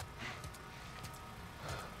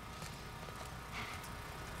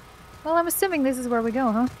 Well, I'm assuming this is where we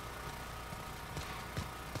go, huh?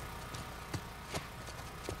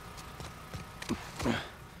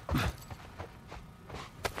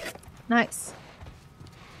 Nice.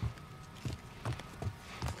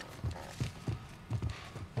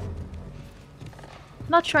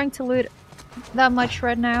 Not trying to loot that much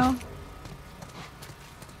right now.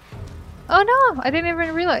 Oh no, I didn't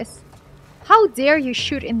even realize. How dare you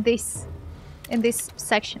shoot in this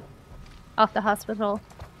section of the hospital?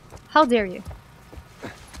 How dare you?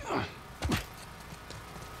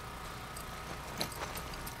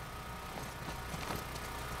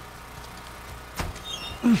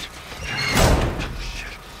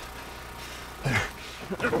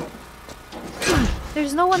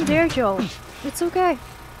 There's no one there, Joel. It's okay.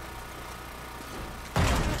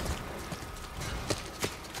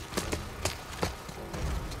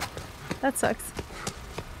 That sucks.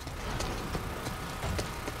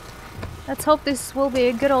 Let's hope this will be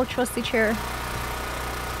a good old trusty chair.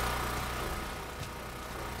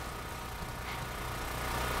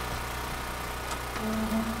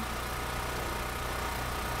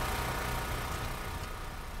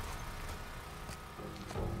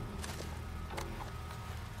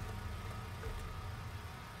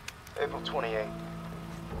 April 28th.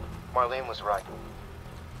 Marlene was right.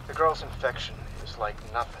 The girl's infection is like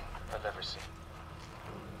nothing I've ever seen.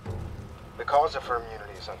 The cause of her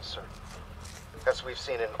immunity is uncertain. As we've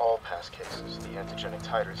seen in all past cases, the antigenic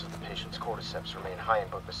titers of the patient's cordyceps remain high in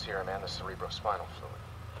both the serum and the cerebrospinal fluid.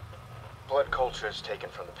 Blood cultures taken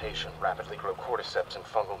from the patient rapidly grow cordyceps and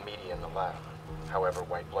fungal media in the lab. However,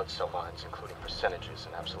 white blood cell lines, including percentages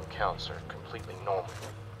and absolute counts, are completely normal.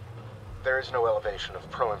 There is no elevation of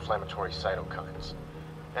pro-inflammatory cytokines,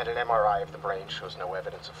 and an MRI of the brain shows no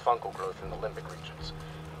evidence of fungal growth in the limbic regions,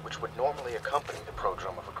 which would normally accompany the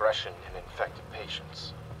prodrome of aggression in infected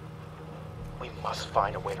patients. We must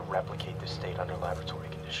find a way to replicate this state under laboratory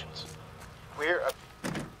conditions.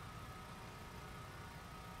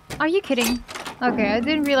 Are you kidding? Okay, I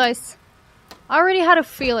didn't realize. I already had a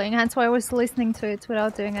feeling, hence why I was listening to it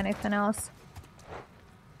without doing anything else.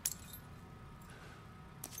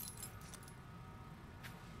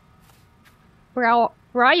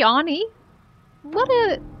 Bryony? What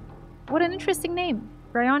an interesting name.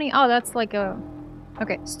 Bryony? Oh, that's like a...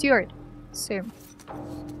 Okay, Stuart. Assume.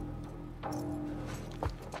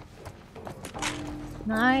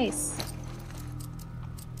 Nice.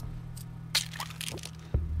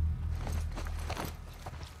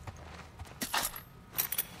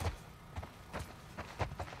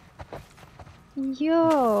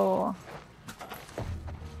 Yo.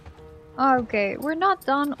 Okay, we're not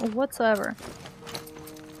done whatsoever.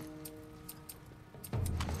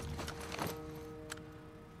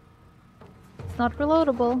 It's not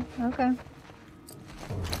reloadable. Okay.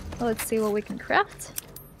 Well, let's see what we can craft.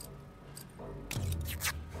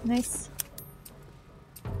 Nice.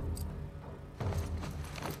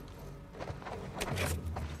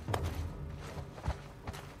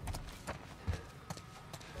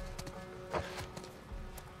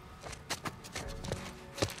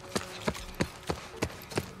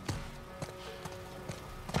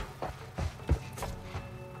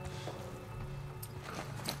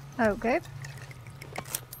 Okay.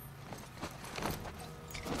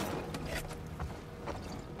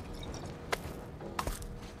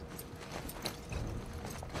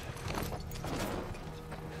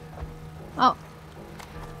 Oh.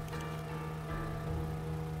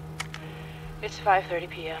 It's 5:30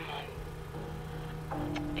 p.m.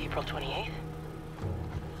 on April 28th.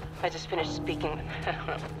 I just finished speaking, I don't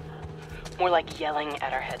know, more like yelling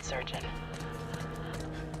at our head surgeon.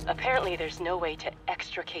 Apparently there's no way to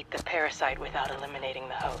extricate the parasite without eliminating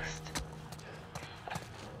the host.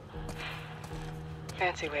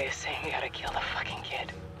 Fancy way of saying we gotta kill the fucking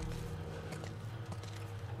kid.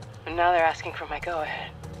 And now they're asking for my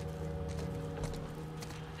go-ahead.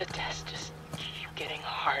 The tests just keep getting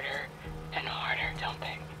harder and harder, don't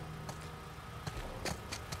they?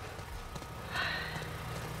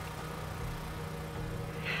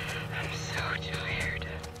 I'm so tired.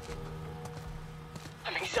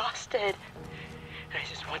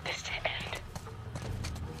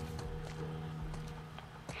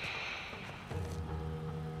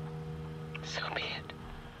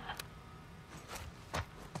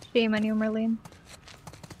 Shame on you, Marlene.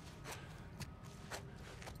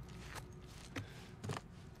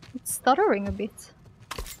 It's stuttering a bit.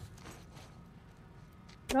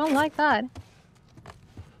 I don't like that.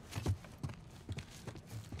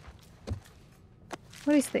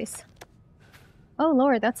 What is this? Oh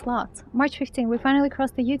lord, that's locked. March 15, we finally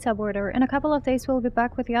crossed the Utah border. In a couple of days we'll be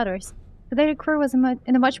back with the others. Today the crew was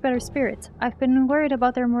in a much better spirit. I've been worried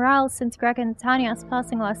about their morale since Greg and Tanya's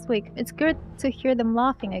passing last week. It's good to hear them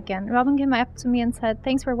laughing again. Robin came up to me and said,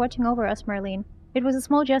 "Thanks for watching over us, Marlene." It was a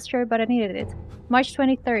small gesture, but I needed it. March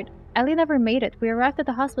 23rd. Ellie never made it. We arrived at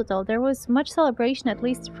the hospital. There was much celebration, at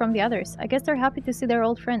least from the others. I guess they're happy to see their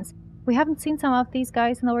old friends. We haven't seen some of these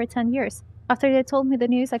guys in over 10 years. After they told me the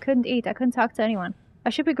news, I couldn't eat. I couldn't talk to anyone. I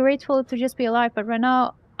should be grateful to just be alive, but right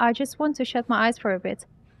now, I just want to shut my eyes for a bit.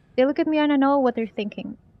 They look at me and I know what they're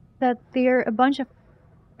thinking. That we are a bunch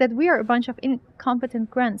of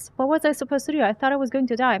incompetent grunts. What was I supposed to do? I thought I was going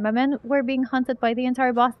to die. My men were being hunted by the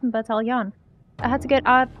entire Boston battalion. I had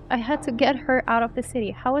to get her out of the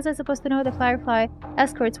city. How was I supposed to know the Firefly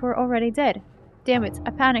escorts were already dead? Damn it, I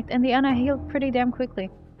panicked. In the end, I healed pretty damn quickly.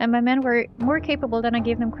 And my men were more capable than I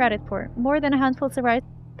gave them credit for. More than a handful survived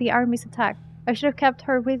the army's attack. I should have kept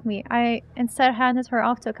her with me. I instead handed her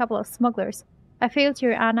off to a couple of smugglers. I failed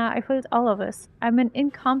you, Anna. I failed all of us. I'm an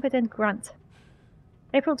incompetent grunt.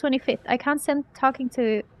 April 25th. I can't stand talking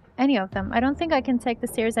to any of them. I don't think I can take the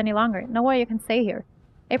stairs any longer. No way I can stay here.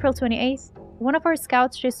 April 28th. One of our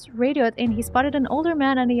scouts just radioed in. He spotted an older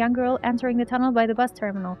man and a young girl entering the tunnel by the bus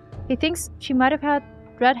terminal. He thinks she might have had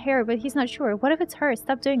red hair, but he's not sure. What if it's her?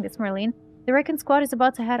 Stop doing this, Marlene. The Recon squad is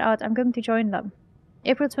about to head out. I'm going to join them.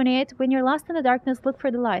 April 28th. When you're lost in the darkness, look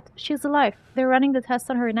for the light. She's alive. They're running the test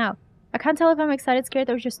on her now. I can't tell if I'm excited, scared,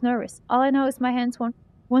 or just nervous. All I know is my hands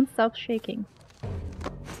won't stop shaking.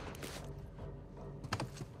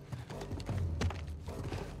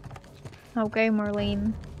 Okay,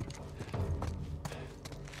 Marlene.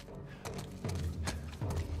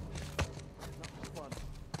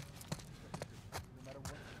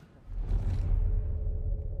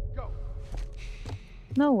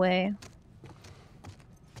 No way.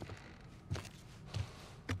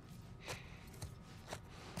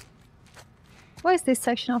 Why is this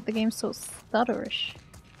section of the game so stutterish?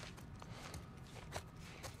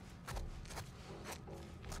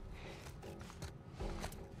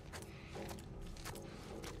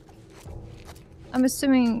 I'm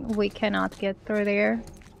assuming we cannot get through there.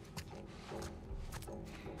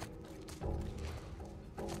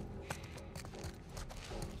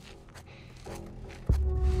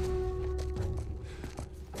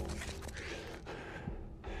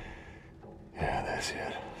 Yeah, that's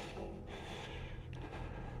it.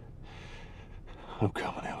 I'm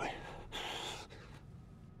coming, Ellie.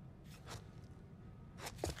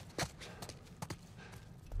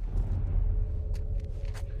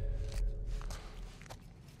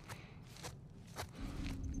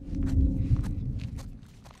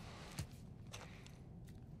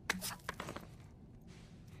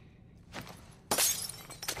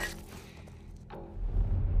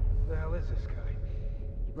 Who the hell is this guy?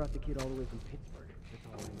 He brought the kid all the way from Pittsburgh. That's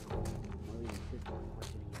all I know. Molly insists on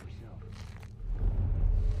questioning it herself.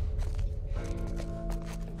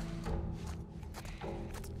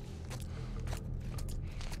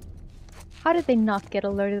 How did they not get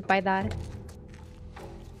alerted by that?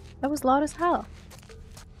 That was loud as hell.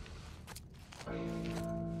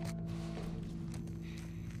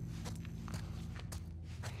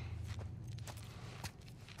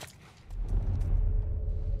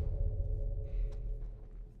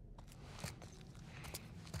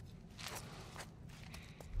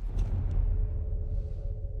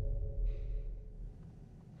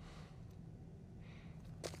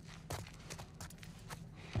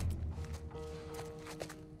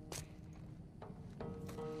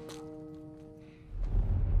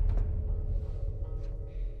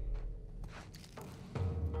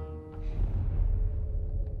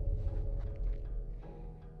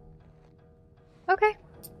 Okay.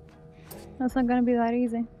 That's not gonna be that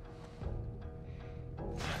easy.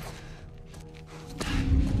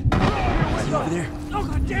 Over there. Oh,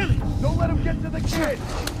 God damn it! Don't let him get to the kid!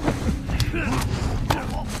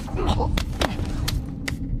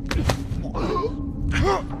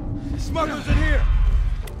 Smugglers in here!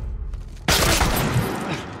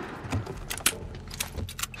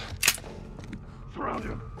 Surround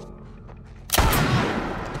him.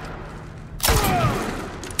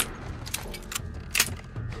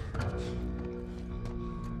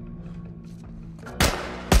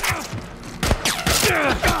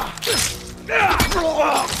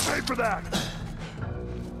 Pay for that.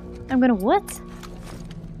 I'm gonna what?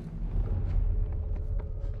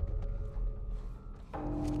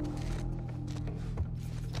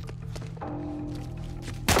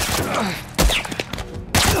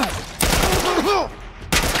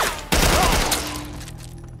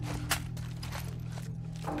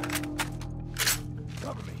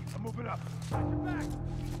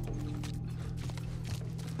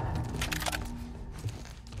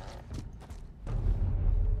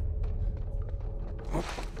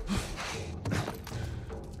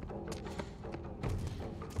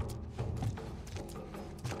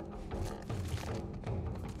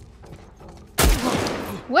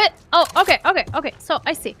 Okay, okay, okay. So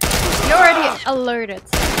I see. You're already alerted.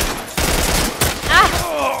 Ah!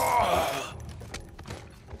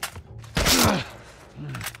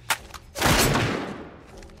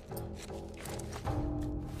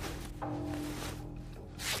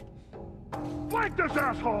 Flank this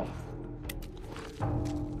asshole!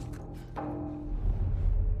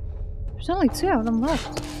 There's only 2 of them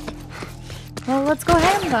left. Well, let's go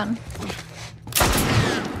ham then.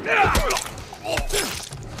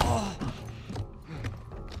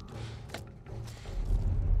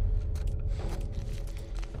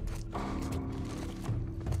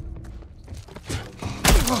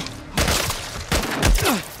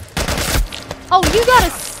 Oh, you gotta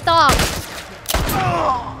stop!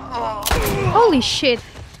 Holy shit!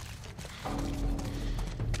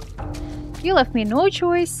 You left me no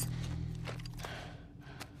choice.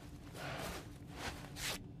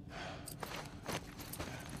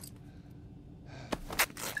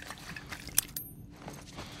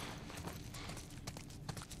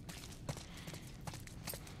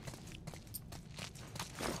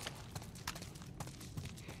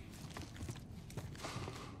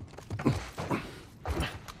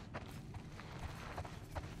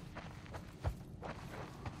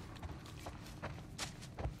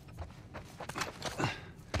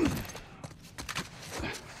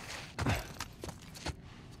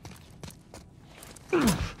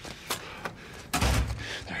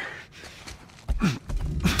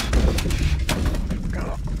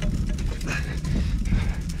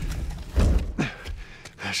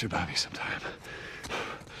 That should buy me some time.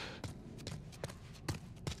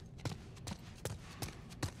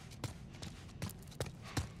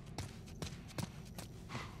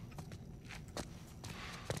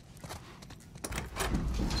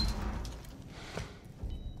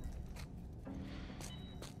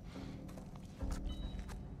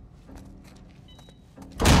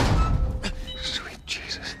 Sweet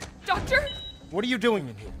Jesus. Doctor? What are you doing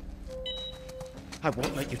in here? I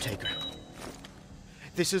won't let you take her.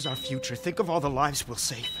 This is our future. Think of all the lives we'll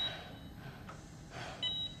save.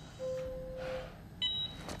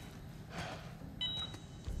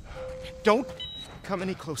 Don't come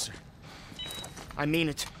any closer. I mean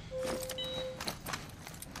it.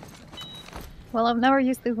 Well, I've never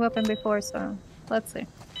used this weapon before, so let's see.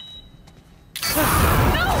 Fucking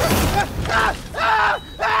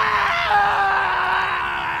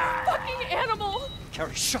animal!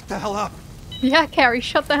 Carrie, shut the hell up! Yeah, Carrie,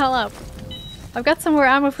 shut the hell up. I've got some more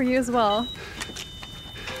ammo for you as well.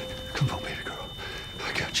 Come on, baby girl.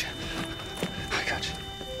 I got you. I got you.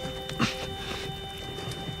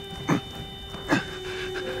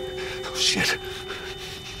 Oh, shit.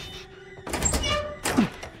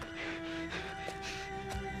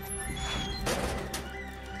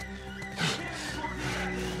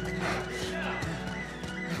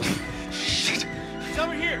 Shit. He's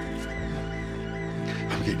over here!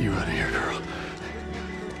 I'm getting you out of here, girl.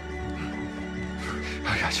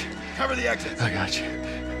 I got you. Cover the exit! I got you.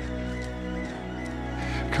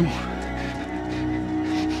 Come on.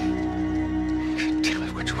 God damn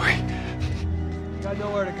it, which way? Got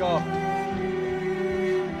nowhere to go.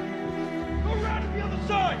 Go around to the other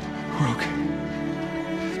side! We're okay.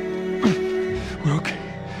 We're okay.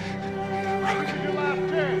 We're okay. Your last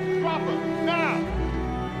chance. Drop him. Now!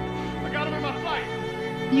 I got him in my sight.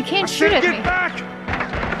 You can't shoot at me. Get back!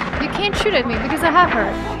 You can't shoot at me because I have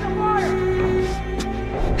her.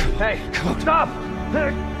 Hey, stop!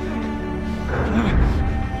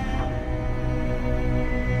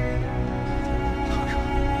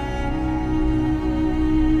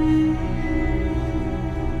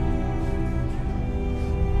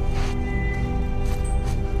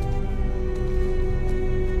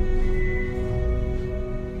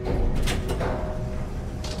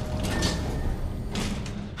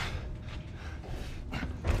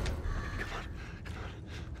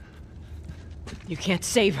 You can't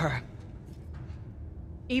save her.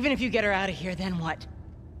 Even if you get her out of here, then what?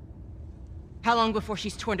 How long before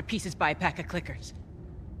she's torn to pieces by a pack of clickers?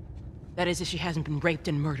 That is, if she hasn't been raped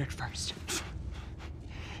and murdered first.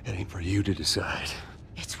 It ain't for you to decide.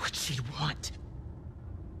 It's what she'd want.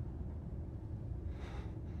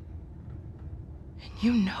 And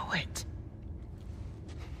you know it.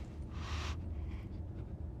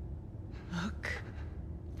 Look.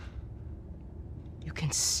 You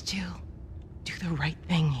can still do the right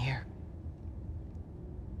thing here.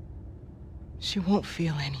 She won't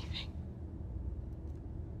feel anything.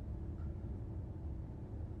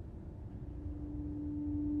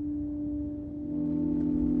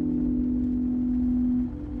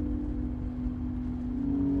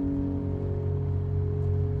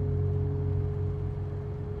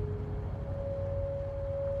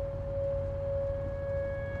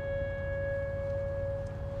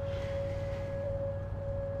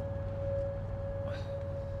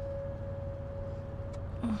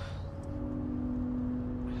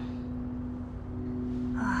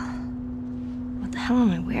 hell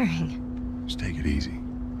am I wearing? Just take it easy.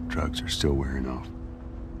 Drugs are still wearing off.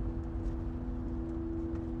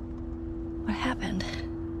 What happened?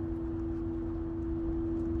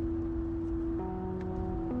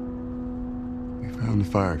 We found the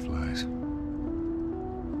fireflies.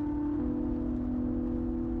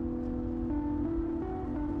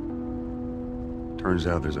 Turns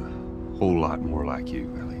out there's a whole lot more like you,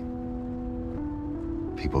 Ellie.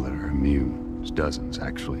 People that are immune. There's dozens,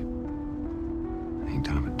 actually. Ain't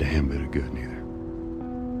done them a damn bit of good, neither.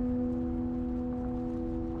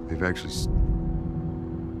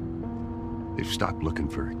 They've stopped looking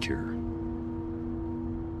for a cure.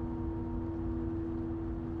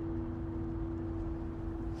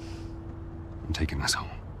 I'm taking us home.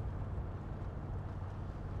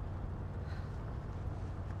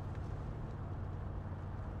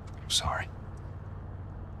 I'm sorry.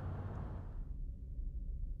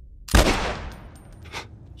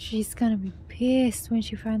 She's gonna be pissed when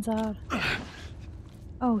she finds out.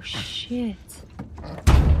 Oh shit.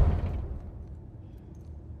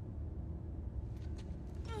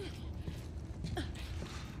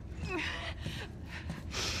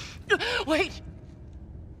 Wait!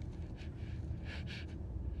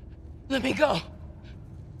 Let me go.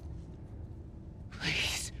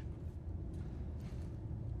 Please.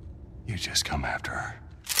 You just come after her.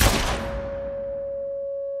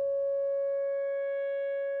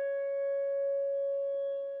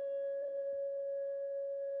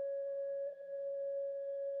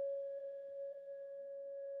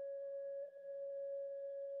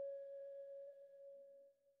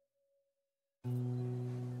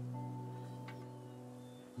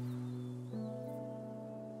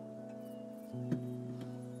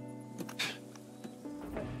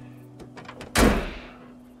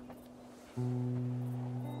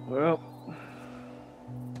 Well,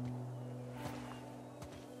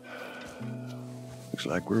 looks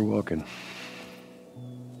like we're walking.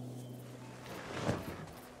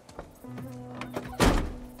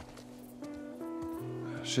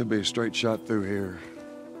 Should be a straight shot through here.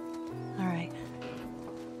 All right.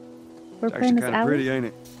 We're It's playing actually as kind of Ellie. pretty, ain't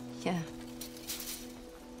it? Yeah.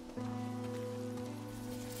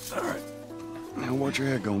 All right. Now watch your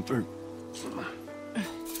head going through.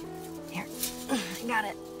 Here. I got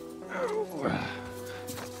it. Oh,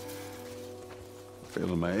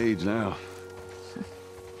 feeling my age now.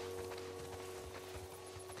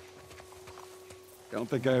 Don't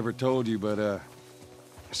think I ever told you, but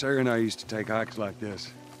Sarah and I used to take hikes like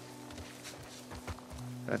this.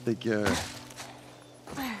 I think the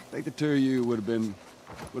two of you would have been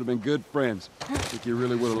good friends. I think you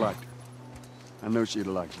really would have liked her. I know she'd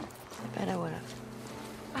have liked you. I bet I would have.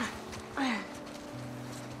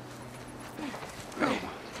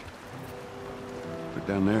 Put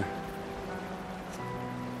down there.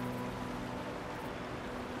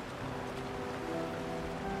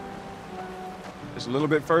 Just a little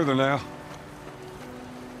bit further now.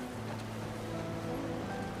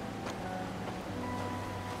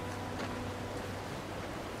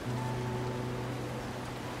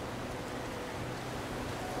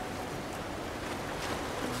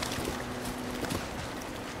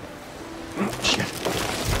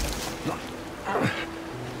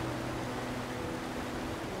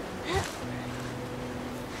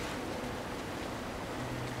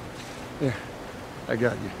 There, I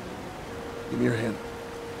got you. Give me your hand.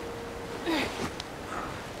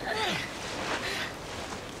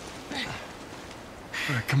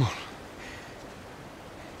 All right, come on.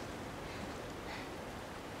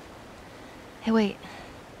 Hey, wait.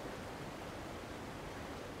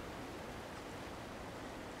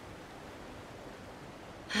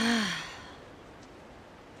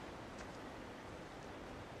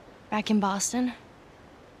 Back in Boston?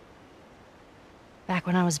 Back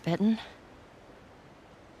when I was bitten?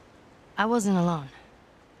 I wasn't alone.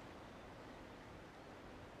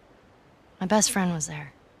 My best friend was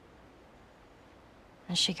there.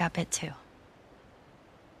 And she got bit too.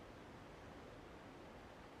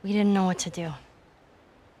 We didn't know what to do.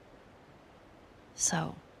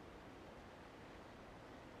 So...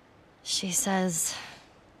 she says...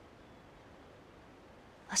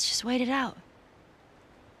 let's just wait it out.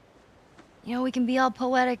 You know, we can be all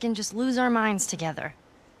poetic and just lose our minds together.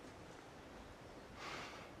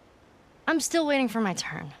 I'm still waiting for my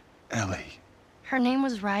turn. Ellie. Her name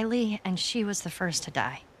was Riley, and she was the first to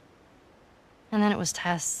die. And then it was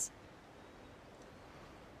Tess.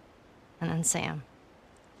 And then Sam.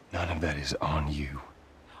 None of that is on you.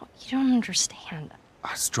 Oh, you don't understand.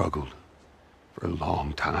 I struggled for a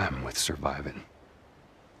long time with surviving.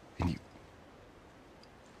 And you...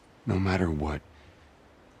 no matter what,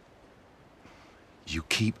 You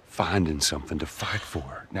keep finding something to fight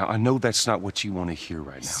for. Now, I know that's not what you want to hear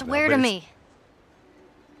right now. Swear to me.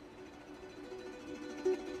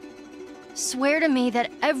 Swear to me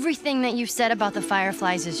that everything that you've said about the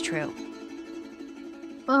Fireflies is true.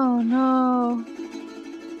 Oh no.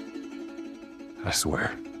 I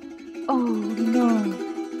swear. Oh no.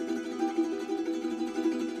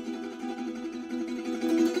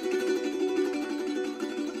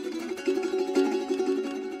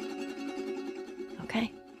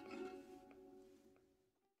 Okay.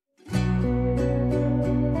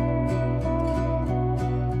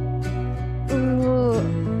 Ooh.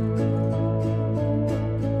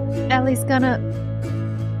 Ellie's gonna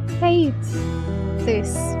hate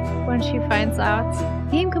this when she finds out.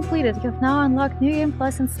 Game completed. You have now unlocked New Game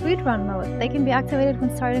Plus and Speedrun mode. They can be activated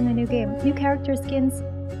when starting a new game. New character skins,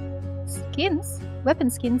 weapon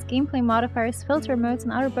skins, gameplay modifiers, filter modes,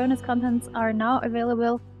 and other bonus contents are now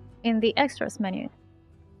available in the extras menu.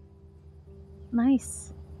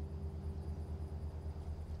 Nice.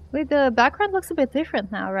 Wait, the background looks a bit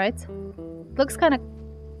different now, right? Looks kind of...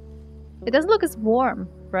 It doesn't look as warm,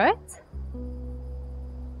 right?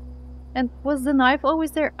 And was the knife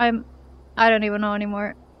always there? I don't even know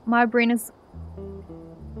anymore. My brain is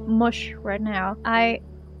mush right now. I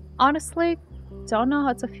honestly don't know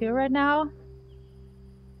how to feel right now.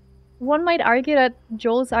 One might argue that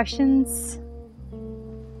Joel's actions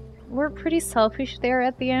were pretty selfish there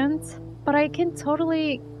at the end, but I can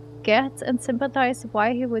totally get and sympathize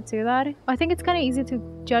why he would do that. I think it's kind of easy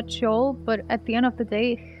to judge Joel, but at the end of the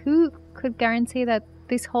day, who could guarantee that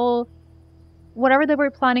this whole whatever they were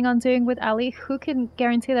planning on doing with Ellie, who can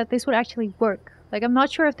guarantee that this would actually work? Like, I'm not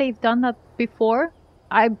sure if they've done that before.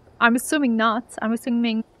 I'm assuming not. I'm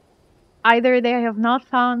assuming either they have not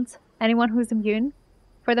found anyone who's immune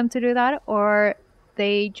for them to do that, or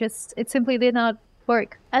it simply did not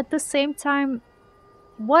work. At the same time,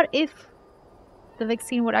 what if the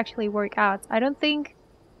vaccine would actually work out? I don't think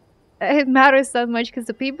it matters that much, because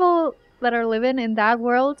the people that are living in that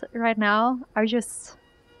world right now are just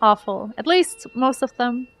awful. At least most of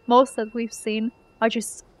them, most that we've seen, are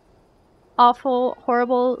just awful,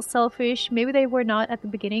 horrible, selfish. Maybe they were not at the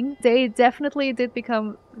beginning. They definitely did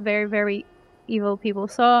become very, very evil people.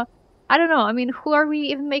 So, I don't know. I mean, who are we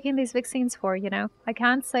even making these vaccines for, you know? I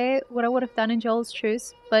can't say what I would have done in Joel's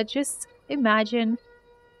shoes, but just imagine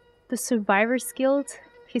the survivor's guilt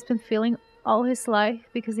he's been feeling all his life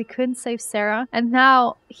because he couldn't save Sarah. And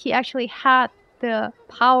now he actually had the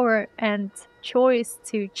power and choice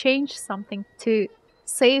to change something, to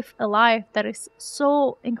save a life that is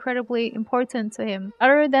so incredibly important to him.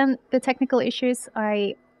 Other than the technical issues,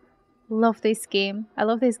 I love this game. I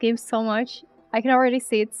love this game so much. I can already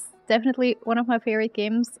see it's definitely one of my favorite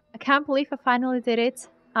games. I can't believe I finally did it.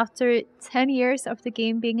 After 10 years of the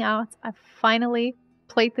game being out, I finally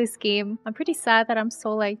played this game. I'm pretty sad that I'm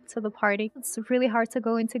so late to the party. It's really hard to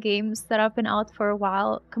go into games that have been out for a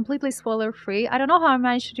while completely spoiler free. I don't know how I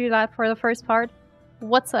managed to do that for the first part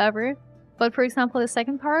whatsoever. But for example, the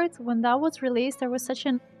second part, when that was released, there was such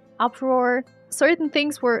an uproar. Certain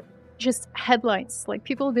things were just headlines. Like,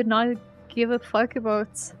 people did not give a fuck about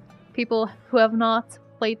people who have not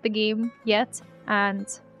played the game yet. And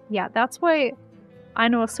yeah, that's why I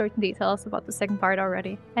know certain details about the second part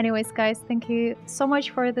already. Anyways, guys, thank you so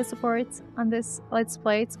much for the support on this Let's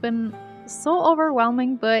Play. It's been so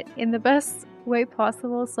overwhelming, but in the best way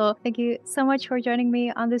possible. So thank you so much for joining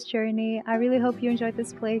me on this journey. I really hope you enjoyed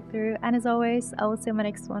this playthrough. And as always, I will see you in my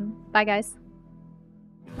next one. Bye, guys.